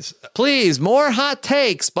these, please. Please, more hot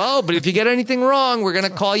takes, Bo. But if you get anything wrong, we're going to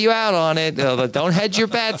call you out on it. Don't hedge your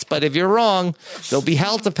bets, but if you're wrong, there'll be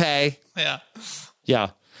hell to pay. Yeah. Yeah.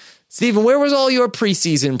 Steven, where was all your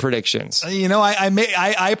preseason predictions? You know,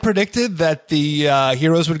 I predicted that the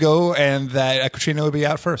heroes would go and that Katrina would be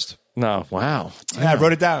out first. No. Wow. Yeah, I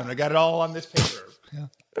wrote it down. I got it all on this paper.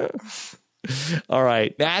 Yeah. All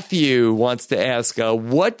right. Matthew wants to ask,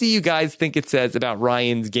 what do you guys think it says about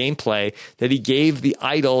Ryan's gameplay that he gave the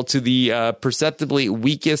idol to the perceptibly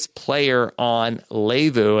weakest player on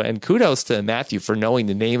Levu? And kudos to Matthew for knowing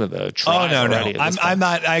the name of the tribe. Oh, no. already at this I'm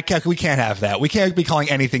point. not. We can't have that. We can't be calling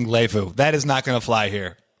anything Levu. That is not going to fly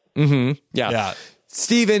here. Yeah.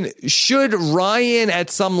 Steven, should Ryan at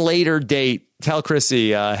some later date tell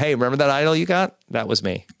Chrissy, hey, remember that idol you got? That was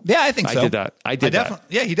me. Yeah, I think so. I did that. I did that.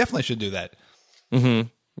 Yeah, he definitely should do that.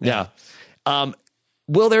 Yeah.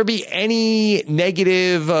 Will there be any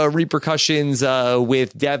negative repercussions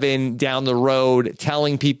with Devin down the road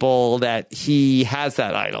telling people that he has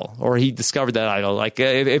that idol or he discovered that idol? Like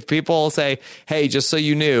if people say, hey, just so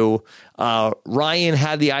you knew, Ryan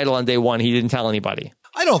had the idol on day one. He didn't tell anybody.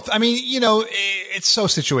 I mean, you know, it's so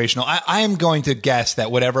situational. I am going to guess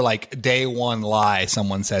that whatever like day one lie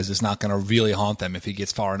someone says is not going to really haunt them if he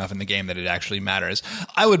gets far enough in the game that it actually matters.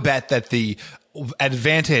 I would bet that the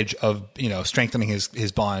advantage of, you know, strengthening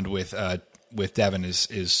his bond with Devin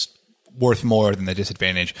is worth more than the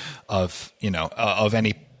disadvantage of, you know, of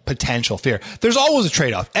any potential fear. There's always a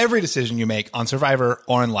trade-off. Every decision you make on Survivor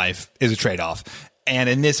or in life is a trade-off. And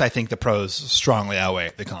in this, I think the pros strongly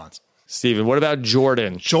outweigh the cons. Steven, what about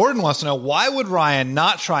Jordan? Jordan wants to know, why would Ryan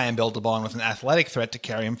not try and build a bond with an athletic threat to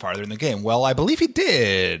carry him farther in the game? Well, I believe he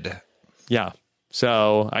did. Yeah.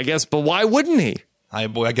 So I guess, but why wouldn't he? I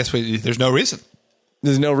guess there's no reason.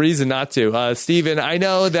 There's no reason not to. Steven, I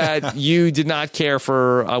know that you did not care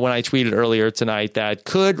for when I tweeted earlier tonight that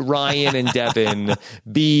could Ryan and Devin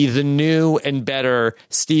be the new and better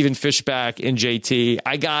Steven Fishback and JT?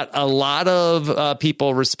 I got a lot of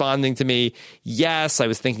people responding to me. Yes, I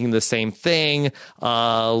was thinking the same thing.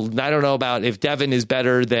 I don't know about if Devin is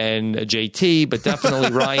better than JT, but definitely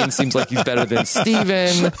Ryan seems like he's better than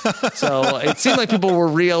Steven. So it seemed like people were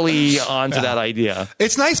really onto that idea.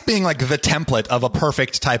 It's nice being like the template of a perfect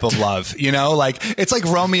type of love, you know, like it's like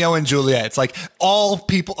Romeo and Juliet. It's like all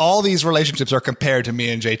these relationships are compared to me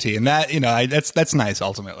and JT, and that, you know, that's nice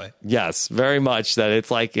ultimately. Yes, very much that it's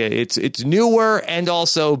like it's newer and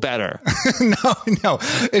also better. No,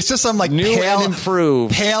 it's just some like New and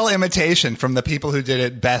improved. pale imitation from the people who did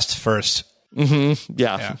it best first.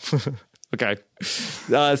 Yeah. Okay.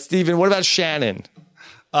 Steven, what about Shannon?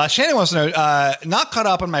 Shannon wants to know, not caught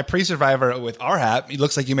up on my pre-Survivor with RHAP. It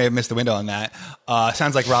looks like you may have missed the window on that.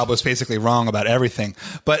 Sounds like Rob was basically wrong about everything.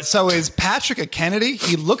 But so is Patrick a Kennedy?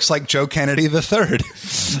 He looks like Joe Kennedy III.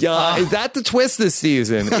 Is that the twist this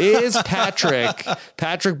season? Is Patrick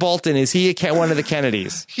Bolton, is he one of the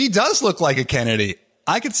Kennedys? He does look like a Kennedy.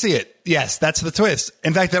 I could see it. Yes, that's the twist.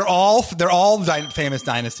 In fact, they're all famous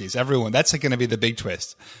dynasties. Everyone. That's going to be the big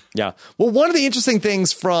twist. Yeah. Well, one of the interesting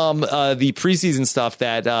things from the preseason stuff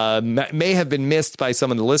that may have been missed by some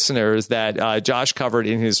of the listeners that Josh covered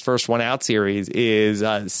in his First One Out series is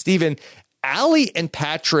Steven, Allie and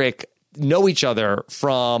Patrick know each other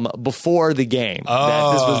from before the game.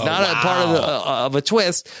 That this was not a part of a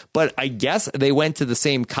twist, but I guess they went to the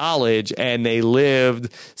same college and they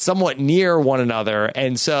lived somewhat near one another.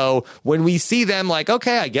 And so when we see them, like,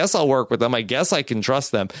 okay, I guess I'll work with them. I guess I can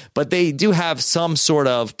trust them. But they do have some sort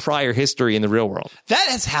of prior history in the real world. That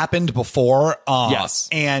has happened before. Yes.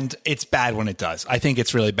 And it's bad when it does. I think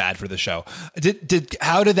it's really bad for the show.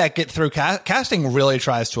 How did that get through? Casting really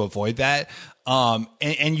tries to avoid that.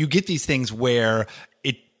 And you get these things where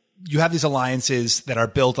you have these alliances that are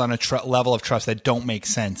built on a level of trust that don't make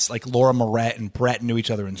sense. Like Laura Moret and Brett knew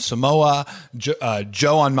each other in Samoa.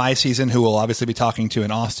 Joe on my season, who we'll obviously be talking to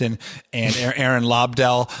in Austin, and Aaron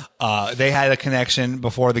Lobdell, they had a connection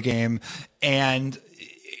before the game. And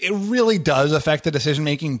it really does affect the decision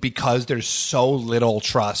making because there's so little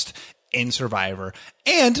trust in Survivor,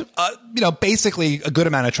 and basically a good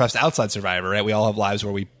amount of trust outside Survivor. Right? We all have lives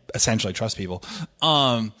where we essentially trust people.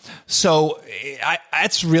 I'm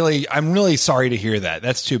really sorry to hear that.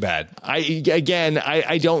 That's too bad.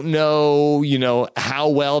 I don't know, how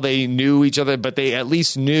well they knew each other, but they at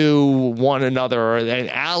least knew one another. And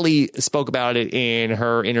Allie spoke about it in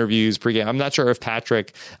her interviews pregame. I'm not sure if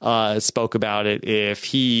Patrick spoke about it, if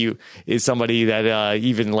he is somebody that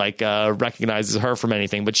even recognizes her from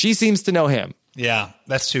anything, but she seems to know him. Yeah,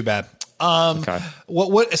 that's too bad. Okay.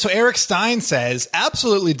 So Eric Stein says,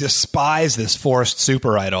 absolutely despise this forced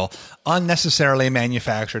super idol, unnecessarily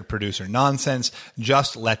manufactured producer nonsense.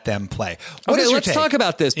 Just let them play. Let's talk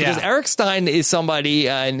about this, because Yeah. Eric Stein is somebody,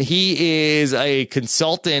 and he is a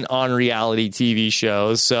consultant on reality TV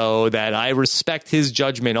shows, so that I respect his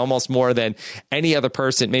judgment almost more than any other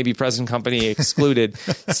person, maybe present company excluded.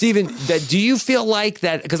 Steven, do you feel like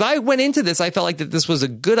that? Because I went into this, I felt like that this was a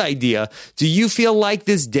good idea. Do you feel like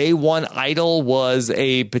this day one idol was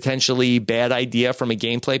a potentially bad idea from a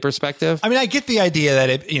gameplay perspective? I mean, I get the idea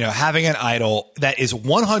that having an idol that is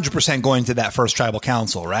 100% going to that first tribal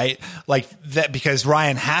council, right? Like that, because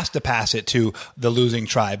Ryan has to pass it to the losing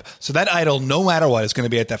tribe. So that idol, no matter what, is going to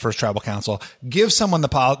be at that first tribal council. Give someone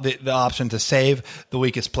the option to save the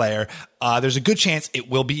weakest player. There's a good chance it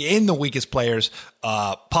will be in the weakest player's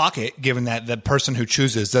pocket, given that the person who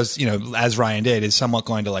chooses does, as Ryan did, is somewhat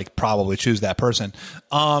going to probably choose that person.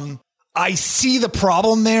 I see the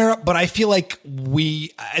problem there, but I feel like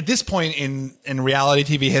we, at this point in reality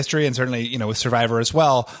TV history, and certainly, with Survivor as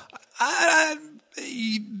well,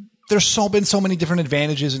 there's been so many different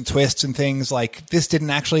advantages and twists and things. Like, this didn't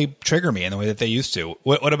actually trigger me in the way that they used to.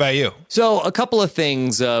 What about you? So a couple of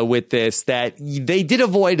things with this, that they did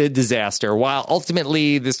avoid a disaster. While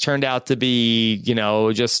ultimately this turned out to be,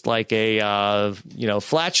 just like a,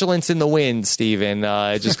 flatulence in the wind, Steven.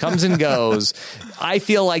 It just comes and goes. I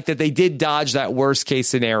feel like that they did dodge that worst case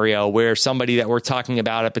scenario where somebody that we're talking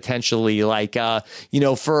about it potentially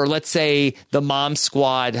for, let's say, the Mom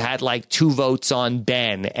Squad had 2 votes on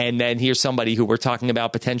Ben, and then here's somebody who we're talking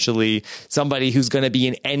about potentially somebody who's going to be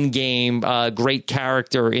an end game great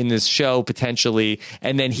character in this show potentially,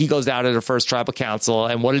 and then he goes out at the first tribal council,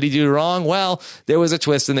 and what did he do wrong? Well, there was a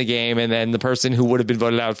twist in the game, and then the person who would have been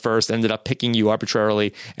voted out first ended up picking you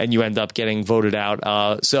arbitrarily, and you end up getting voted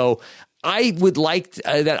out. So I would like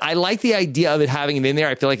that. I like the idea of it having it in there.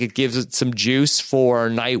 I feel like it gives it some juice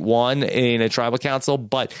for night one in a tribal council.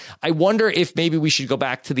 But I wonder if maybe we should go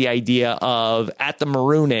back to the idea of at the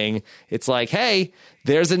marooning, it's like, hey,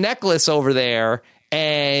 there's a necklace over there.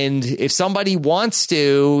 And if somebody wants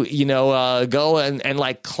to, go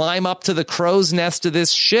and climb up to the crow's nest of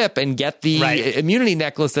this ship and get the immunity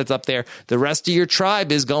necklace that's up there, the rest of your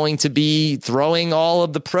tribe is going to be throwing all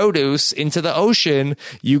of the produce into the ocean.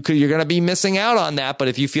 You're going to be missing out on that. But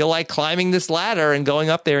if you feel like climbing this ladder and going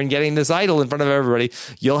up there and getting this idol in front of everybody,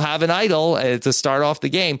 you'll have an idol to start off the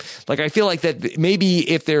game. I feel like that maybe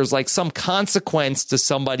if there's some consequence to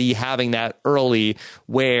somebody having that early,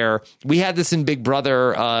 where we had this in Big Brother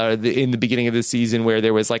in the beginning of the season, where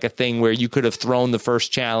there was a thing where you could have thrown the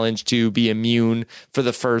first challenge to be immune for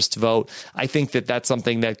the first vote. I think that that's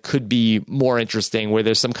something that could be more interesting, where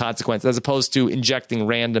there's some consequence as opposed to injecting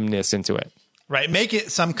randomness into it. Right. Make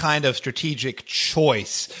it some kind of strategic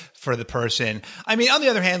choice for the person. I mean, on the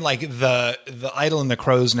other hand, the idol in the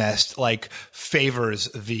crow's nest, favors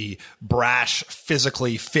the brash,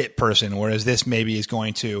 physically fit person, whereas this maybe is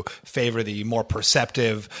going to favor the more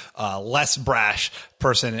perceptive, less brash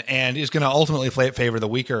person, and is going to ultimately favor the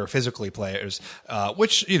weaker physically players,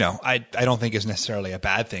 which, I don't think is necessarily a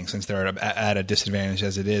bad thing, since they're at a disadvantage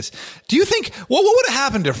as it is. Do you think, what would have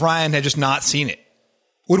happened if Ryan had just not seen it?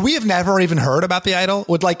 Would we have never even heard about the idol?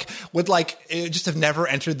 Would it just have never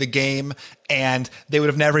entered the game, and they would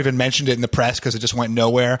have never even mentioned it in the press because it just went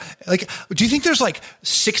nowhere? Do you think there's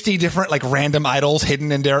 60 different random idols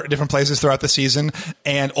hidden in different places throughout the season,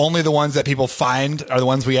 and only the ones that people find are the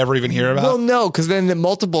ones we ever even hear about? Well, no, because then the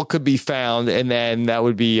multiple could be found, and then that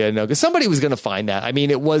would be no. Because somebody was going to find that. I mean,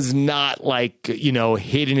 it was not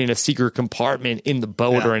hidden in a secret compartment in the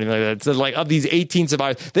boat or anything like that. So of these 18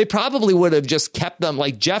 survivors, they probably would have just kept them.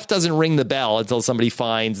 Jeff doesn't ring the bell until somebody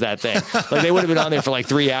finds that thing. They would have been on there for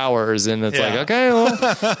 3 hours, and it's okay, well,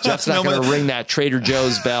 Jeff's not going to ring that Trader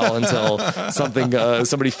Joe's bell until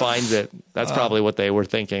somebody finds it. That's probably what they were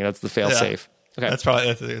thinking. That's the fail safe. Okay, that's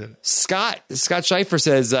probably Scott Schieffer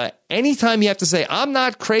says, anytime you have to say I'm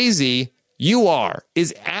not crazy, you are.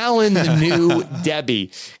 Is Alan the new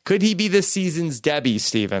Debbie? Could he be this season's Debbie,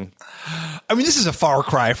 Steven? I mean, this is a far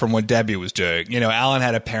cry from what Debbie was doing. Alan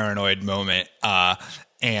had a paranoid moment,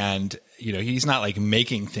 and he's not like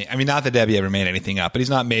making things. I mean, not that Debbie ever made anything up, but he's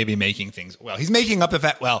not maybe making things. Well, he's making up the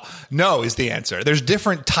fact. Well, no is the answer. There's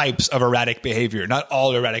different types of erratic behavior. Not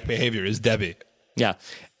all erratic behavior is Debbie. Yeah.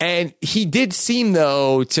 And he did seem,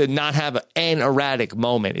 though, to not have an erratic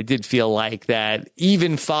moment. It did feel like that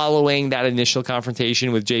even following that initial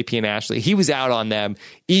confrontation with JP and Ashley, he was out on them,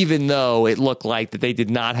 even though it looked like that they did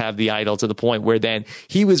not have the idol, to the point where then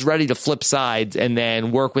he was ready to flip sides and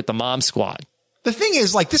then work with the mom squad. The thing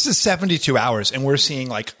is, like, this is 72 hours, and we're seeing,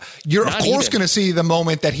 like, you're of course going to see the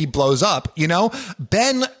moment that he blows up,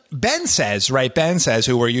 Ben says,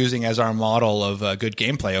 who we're using as our model of good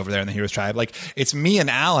gameplay over there in the Heroes Tribe, like, it's me and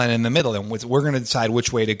Alan in the middle, and we're going to decide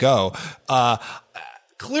which way to go.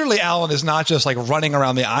 Clearly, Alan is not just, like, running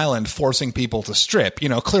around the island forcing people to strip.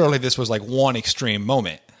 Clearly this was, like, one extreme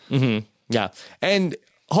moment. Mm-hmm. Yeah. And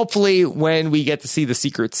hopefully when we get to see the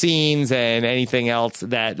secret scenes and anything else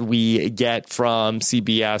that we get from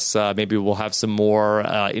CBS, maybe we'll have some more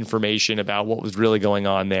information about what was really going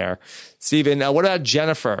on there. Steven, what about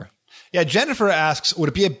Jennifer? Yeah, Jennifer asks,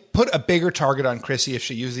 would it put a bigger target on Chrissy if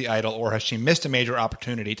she used the idol, or has she missed a major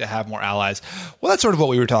opportunity to have more allies? Well, that's sort of what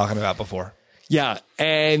we were talking about before. Yeah,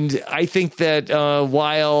 and I think that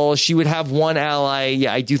while she would have one ally,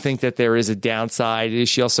 I do think that there is a downside.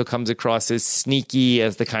 She also comes across as sneaky,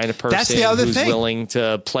 as the kind of person who's willing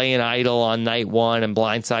to play an idol on night one and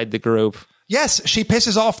blindside the group. Yes, she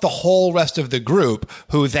pisses off the whole rest of the group,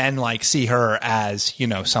 who then see her as,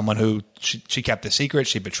 someone who she kept a secret,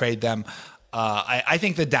 she betrayed them. I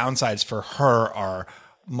think the downsides for her are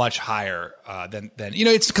much higher than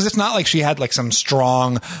it's because it's not like she had like some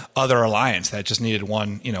strong other alliance that just needed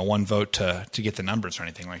one vote to get the numbers or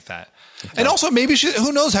anything like that. Okay. And also maybe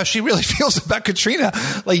who knows how she really feels about Katrina.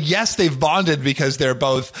 Like, yes, they've bonded because they're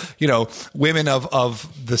both, women of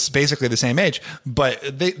this basically the same age, but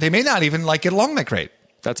they may not even get along that great.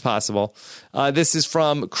 That's possible. This is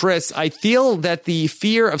from Chris. I feel that the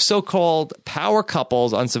fear of so-called power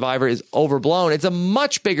couples on Survivor is overblown. It's a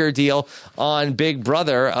much bigger deal on Big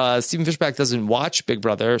Brother. Stephen Fishback doesn't watch Big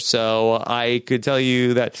Brother, so I could tell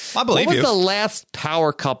you that. I believe what was the last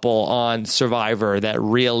power couple on Survivor that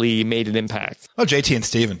really made an impact? Oh, JT and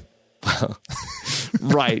Steven.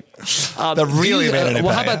 Right. That really made an impact.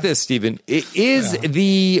 Well, how about this, Stephen? Is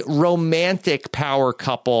the romantic power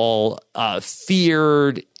couple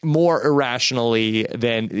feared more irrationally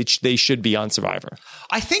than they should be on Survivor?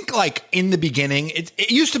 I think in the beginning, it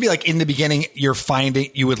used to be in the beginning,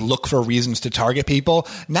 you would look for reasons to target people.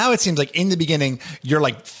 Now it seems like in the beginning, you're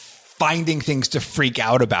finding things to freak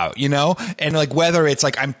out about, and whether it's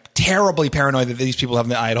I'm terribly paranoid that these people have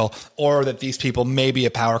the idol or that these people may be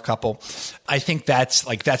a power couple. I think that's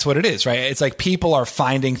what it is, right? It's people are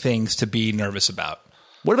finding things to be nervous about.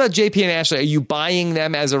 What about JP and Ashley? Are you buying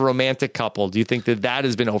them as a romantic couple? Do you think that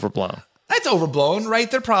has been overblown? That's overblown, right?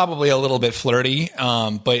 They're probably a little bit flirty,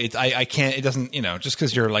 but I can't, it doesn't, just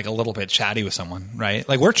because you're a little bit chatty with someone, right?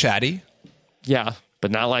 We're chatty. Yeah, but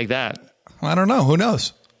not like that. Well, I don't know. Who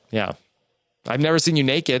knows? Yeah. I've never seen you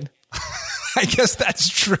naked. I guess that's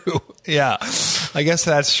true. Yeah. I guess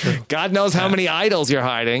that's true. God knows how many idols you're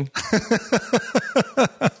hiding.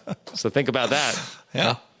 So think about that.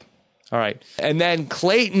 Yeah. All right. And then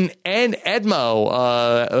Clayton and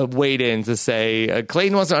Edmo weighed in to say,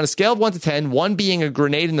 Clayton wants to, on a scale of 1 to 10, 1 being a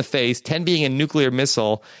grenade in the face, 10 being a nuclear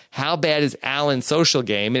missile, how bad is Alan's social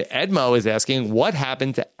game? And Edmo is asking, what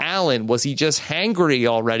happened to Alan? Was he just hangry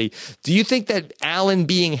already? Do you think that Alan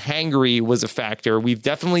being hangry was a factor? We've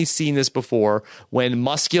definitely seen this before when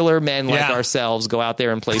muscular men like ourselves go out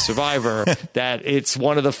there and play Survivor, that it's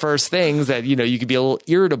one of the first things that, you could be a little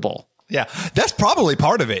irritable. Yeah, that's probably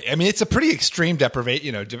part of it. I mean, it's a pretty extreme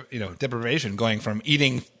deprivation going from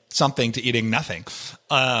eating something to eating nothing.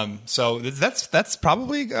 So that's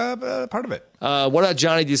probably part of it. What about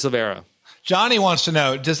Johnny DeSilvera? Johnny wants to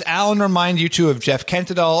know, does Alan remind you two of Jeff Kent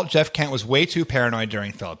at all? Jeff Kent was way too paranoid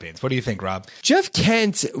during Philippines. What do you think, Rob? Jeff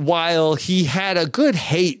Kent, while he had a good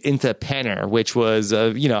hate into Penner, which was,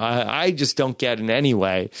 I just don't get in any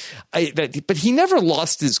way. But he never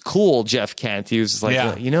lost his cool, Jeff Kent. He was just I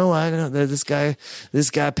don't know, this guy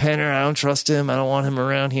Penner, I don't trust him. I don't want him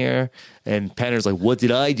around here. And Penner's like, what did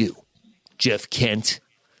I do, Jeff Kent?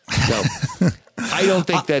 So I don't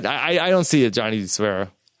think that, I don't see it, Johnny DeSilvera.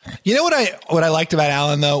 You know what I liked about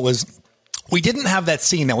Alan, though, was we didn't have that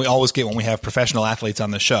scene that we always get when we have professional athletes on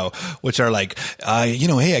the show, which are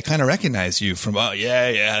hey, I kind of recognize you from,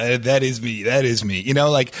 that is me. That is me.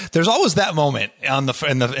 There's always that moment in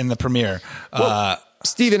the premiere. Well,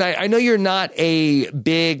 Steven, I know you're not a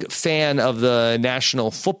big fan of the National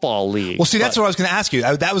Football League. Well, see, that's what I was going to ask you.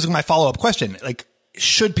 That was my follow-up question.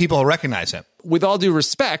 should people recognize him? With all due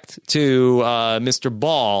respect to Mr.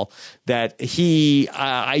 Ball, that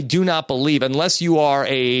I do not believe, unless you are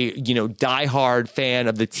a diehard fan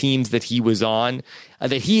of the teams that he was on,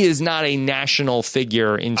 that he is not a national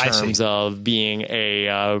figure in terms of being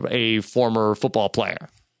a former football player.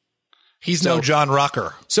 He's no John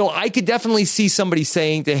Rucker. So I could definitely see somebody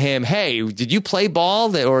saying to him, "Hey, did you play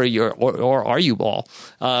ball, or are you ball?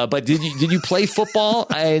 But did you play football?"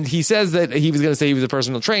 And he says that he was going to say he was a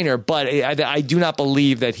personal trainer, but I do not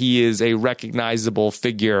believe that he is a recognizable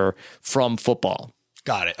figure from football.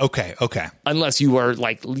 Got it. Okay. Unless you were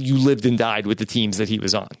you lived and died with the teams that he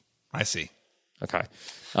was on. I see. Okay.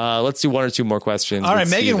 Let's do one or two more questions. All right.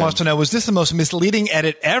 Megan wants to know, was this the most misleading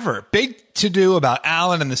edit ever? Big to-do about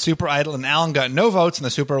Alan and the Super Idol, and Alan got no votes, and the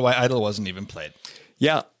Super Idol wasn't even played.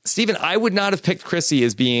 Yeah. Stephen, I would not have picked Chrissy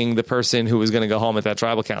as being the person who was going to go home at that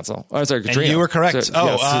tribal council. Oh, sorry, Katrina. And you were correct.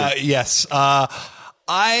 Yes.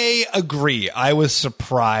 I agree. I was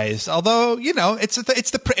surprised, although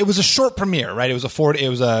it was a short premiere, right? It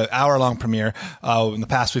was a hour-long premiere. In the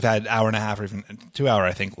past, we've had hour and a half or even 2 hour,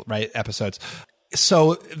 I think, right, episodes.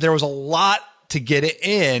 So there was a lot to get it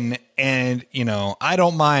in, and I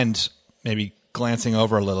don't mind maybe glancing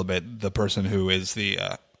over a little bit the person who is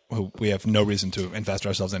who we have no reason to invest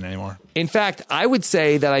ourselves in anymore. In fact, I would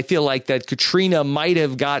say that I feel like that Katrina might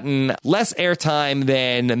have gotten less airtime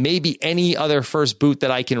than maybe any other first boot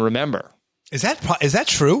that I can remember. Is that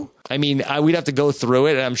true? I mean, we'd have to go through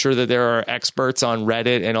it, and I'm sure that there are experts on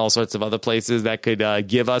Reddit and all sorts of other places that could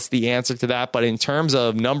give us the answer to that. But in terms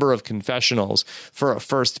of number of confessionals for a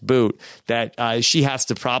first boot, that she has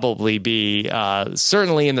to probably be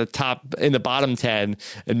certainly in the bottom 10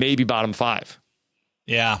 and maybe bottom 5.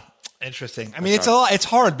 Yeah. Interesting. I mean, it's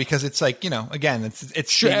hard because it's again,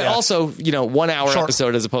 it's sure. Also, 1 hour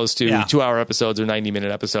episode as opposed to 2 hour episodes or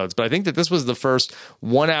 90-minute episodes. But I think that this was the first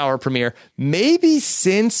 1 hour premiere, maybe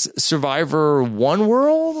since Survivor One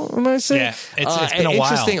World. Am I saying? Yeah, it's been a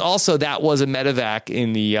while. Interesting. Also, that was a medevac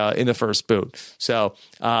in the first boot. So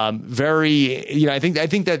very, I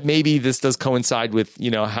think that maybe this does coincide with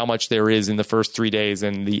how much there is in the first 3 days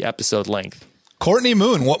and the episode length. Courtney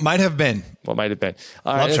Moon, what might have been? All right,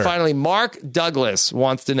 and finally, Mark Douglas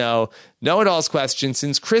wants to know Know-It-All's question.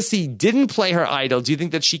 Since Chrissy didn't play her idol, do you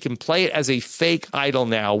think that she can play it as a fake idol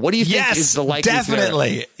now? What do you think is the likelihood?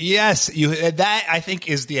 Definitely. Yes. That, I think,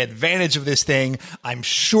 is the advantage of this thing. I'm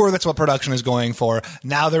sure that's what production is going for.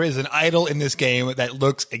 Now there is an idol in this game that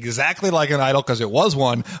looks exactly like an idol because it was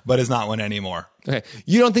one, but is not one anymore. Okay.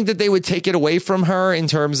 You don't think that they would take it away from her in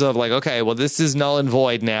terms of okay, well, this is null and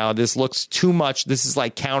void now. This looks too much. This is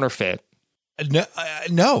like counterfeit.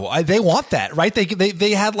 No, they want that, right?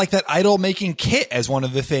 They had that idol making kit as one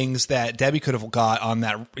of the things that Debbie could have got on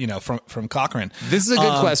that, from Cochran. This is a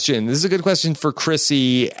good question. This is a good question for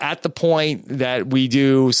Chrissy at the point that we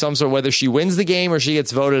do some sort of, whether she wins the game or she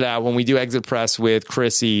gets voted out when we do Exit Press with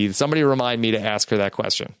Chrissy. Somebody remind me to ask her that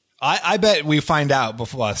question. I bet we find out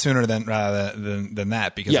sooner than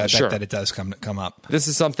that because I bet that it does come up. This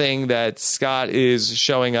is something that Scott is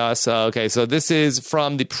showing us. Okay, so this is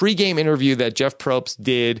from the pregame interview that Jeff Probst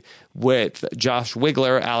did with Josh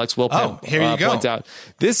Wigler. Alex Wilpin points out,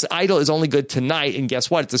 this idol is only good tonight, and guess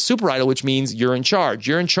what? It's a super idol, which means you're in charge.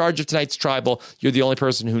 You're in charge of tonight's tribal. You're the only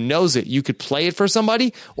person who knows it. You could play it for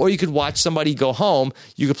somebody, or you could watch somebody go home.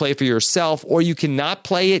 You could play it for yourself, or you cannot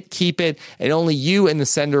play it, keep it, and only you and the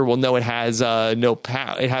sender will know it has no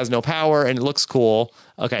power. It has no power, and it looks cool.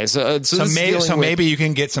 Okay, so maybe you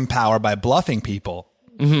can get some power by bluffing people.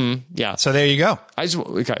 Mm-hmm. Yeah. So there you go.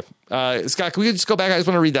 Scott, can we just go back? I just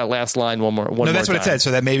want to read that last line one more. No, that's what it said.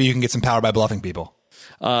 So that maybe you can get some power by bluffing people.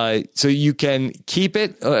 So you can keep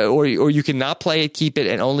it, or you can not play it, keep it,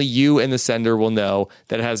 and only you and the sender will know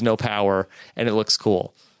that it has no power and it looks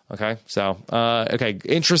cool. Okay. So,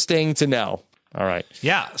 interesting to know. All right.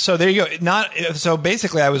 Yeah. So there you go. So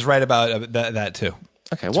basically I was right about that too.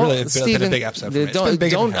 Okay, well, Stephen, been a big episode for me.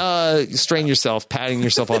 don't strain yourself, patting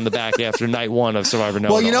yourself on the back after night one of Survivor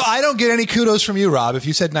Know-It-All. Well, I don't get any kudos from you, Rob. If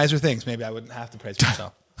you said nicer things, maybe I wouldn't have to praise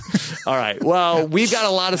myself. All right. Well, we've got a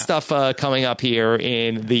lot of stuff coming up here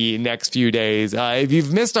in the next few days. If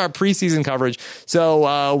you've missed our preseason coverage,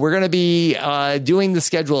 so we're going to be doing the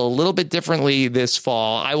schedule a little bit differently this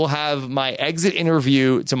fall. I will have my exit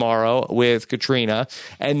interview tomorrow with Katrina,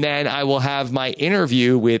 and then I will have my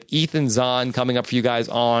interview with Ethan Zahn coming up for you guys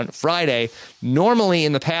on Friday. Normally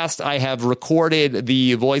in the past, I have recorded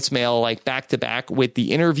the voicemail like back to back with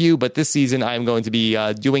the interview, but this season I'm going to be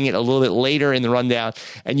doing it a little bit later in the rundown,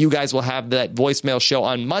 and you guys will have that voicemail show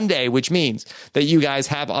on Monday, which means that you guys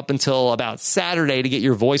have up until about Saturday to get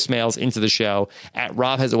your voicemails into the show at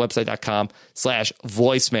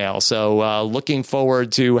robhasawebsite.com/voicemail. So looking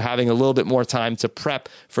forward to having a little bit more time to prep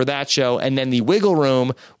for that show. And then the Wiggle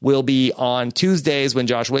Room will be on Tuesdays when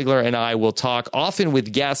Josh Wigler and I will talk, often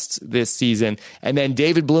with guests this season. And then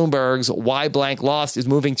David Bloomberg's Why Blank Lost is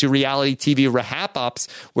moving to reality TV Rehap-Ups,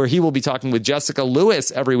 where he will be talking with Jessica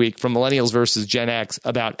Lewis every week from Millennials versus Gen X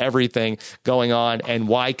about everything going on, and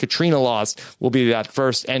Why Katrina Lost will be that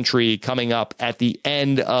first entry coming up at the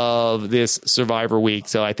end of this Survivor week.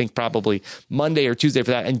 So I think probably Monday or Tuesday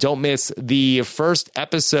for that. And don't miss the first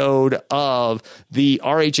episode of the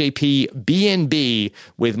RHAP B&B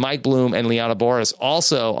with Mike Bloom and Liana Boris,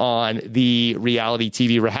 also on the reality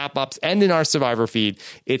TV Rehap-Ups and in our Survivor feed.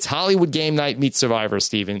 It's Hollywood Game Night meets Survivor,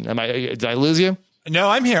 Steven. Did I lose you? No,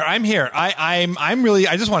 I'm here. I'm really,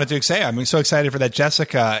 I just wanted to say, I'm so excited for that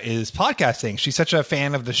Jessica is podcasting. She's such a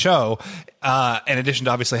fan of the show. In addition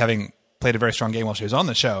to obviously having played a very strong game while she was on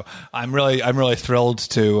the show, I'm really thrilled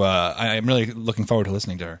to, I'm really looking forward to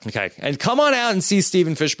listening to her. Okay. And come on out and see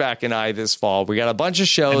Stephen Fishback and I this fall. We got a bunch of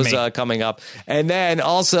shows coming up. And then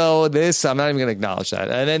also this, I'm not even going to acknowledge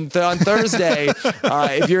that. And then on Thursday,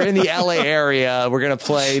 if you're in the LA area, we're going to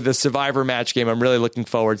play the Survivor match game. I'm really looking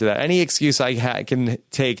forward to that. Any excuse I can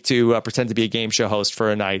take to pretend to be a game show host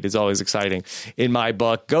for a night is always exciting in my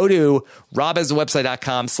book. Go to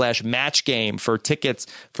robhasawebsite.com/match game for tickets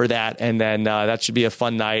for that. And then that should be a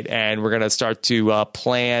fun night. And we're going to start to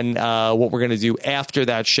plan what we're going to do after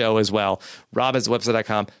that show as well.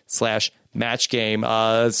 robhasawebsite.com/match game.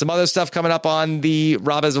 Some other stuff coming up on the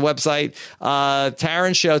Rob Has a Website.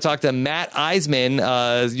 Taryn show talked to Matt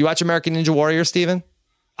Eisman. You watch American Ninja Warrior, Steven?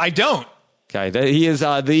 I don't. Okay, he is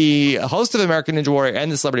the host of American Ninja Warrior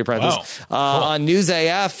and the Celebrity Apprentice. Wow. On News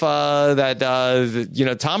AF.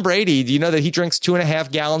 Tom Brady. Do you know that he drinks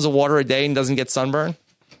 2.5 gallons of water a day and doesn't get sunburn?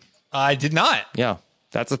 I did not. Yeah,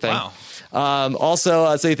 that's a thing. Wow.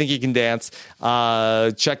 Also, So You Think You Can Dance.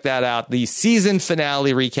 Check that out. The season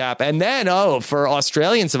finale recap. And then, for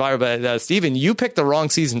Australian Survivor. But, Steven, you picked the wrong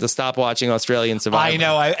season to stop watching Australian Survivor. I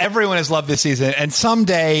know. Everyone has loved this season. And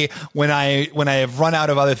someday when I have run out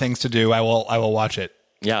of other things to do, I will watch it.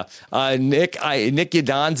 Yeah. Nick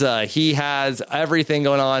Yadanza, he has everything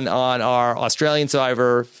going on our Australian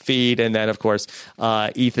Survivor feed. And then, of course,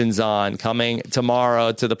 Ethan Zahn coming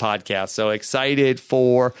tomorrow to the podcast. So excited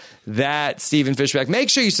for that. Stephen Fishback.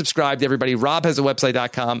 Make sure you subscribe to everybody.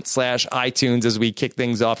 robhasawebsite.com/iTunes as we kick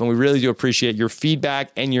things off. And we really do appreciate your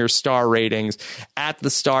feedback and your star ratings at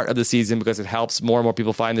the start of the season because it helps more and more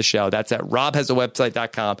people find the show. That's at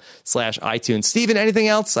robhasawebsite.com/iTunes. Stephen, anything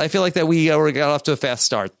else? I feel like that we got off to a fast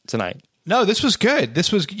start tonight. No, this was good.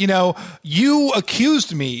 This was, you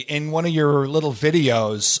accused me in one of your little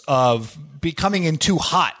videos of becoming in too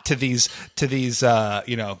hot to these these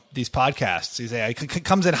podcasts. You say it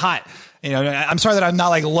comes in hot. I'm sorry that I'm not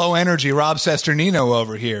like low energy Rob Sesternino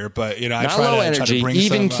over here, but I not try low to energy, bring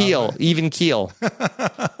even some, even keel.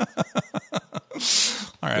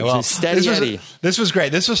 All right, well, steady this was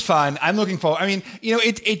great. This was fun. I'm looking forward. I mean,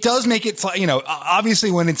 it does make it,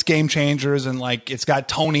 obviously when it's Game Changers and like it's got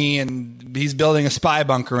Tony and he's building a spy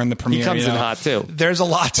bunker in the premiere. He comes in hot too. There's a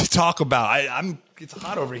lot to talk about. It's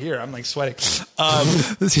hot over here. I'm like sweating.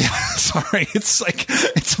 Sorry.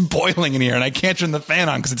 It's boiling in here and I can't turn the fan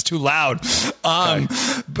on because it's too loud.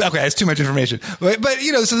 Okay, it's too much information. But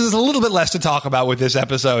so there's a little bit less to talk about with this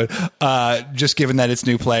episode, just given that it's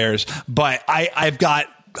new players. But I've got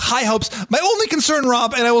high hopes. My only concern,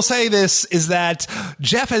 Rob, and I will say this, is that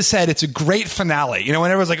Jeff has said it's a great finale. When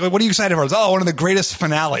everyone's like, what are you excited for? It's, one of the greatest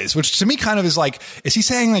finales, which to me kind of is like, is he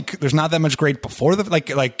saying like there's not that much great before the,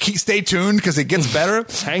 like stay tuned because it gets better?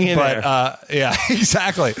 Hang in there. Yeah,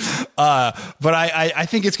 exactly. But I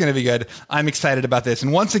think it's going to be good. I'm excited about this.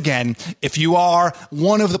 And once again, if you are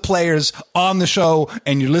one of the players on the show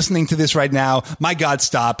and you're listening to this right now, my God,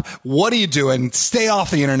 stop. What are you doing? Stay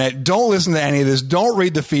off the internet. Don't listen to any of this. Don't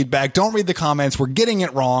read the feedback. Don't read the comments. We're getting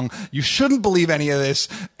it wrong. You shouldn't believe any of this.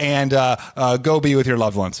 And go be with your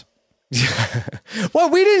loved ones. Well,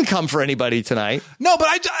 we didn't come for anybody tonight. No, but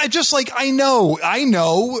I just like, I know,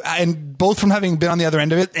 and both from having been on the other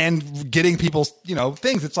end of it and getting people's,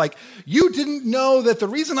 things. It's like, you didn't know that the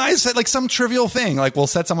reason I said like some trivial thing, like we'll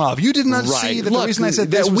set someone off. You did not see that the reason I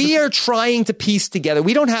said this that we are trying to piece together.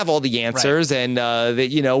 We don't have all the answers, right.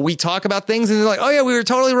 And we talk about things and they're like, oh yeah, we were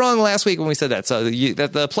totally wrong last week when we said that. So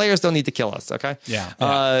that the players don't need to kill us. Okay. Yeah.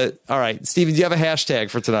 All right, Steven, do you have a hashtag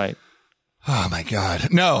for tonight? Oh my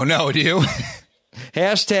God. No, do you?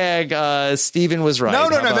 Hashtag Steven was right. No.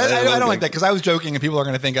 How about it? I don't like that because I was joking and people are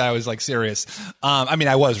going to think I was like serious. I mean,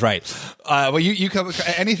 I was right. Well, you cover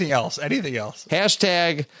anything else?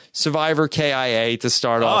 Hashtag Survivor KIA to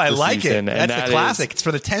start off. I the like season. it. And That's that the classic. It's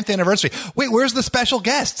for the 10th anniversary. Wait, where's the special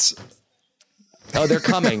guests? Oh, they're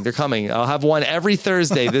coming. I'll have one every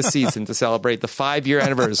Thursday this season to celebrate the 5-year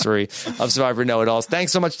anniversary of Survivor Know-It-Alls.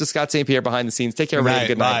 Thanks so much to Scott St. Pierre behind the scenes. Take care, everybody.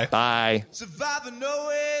 Good night. Bye. Bye. Survivor know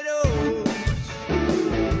it all.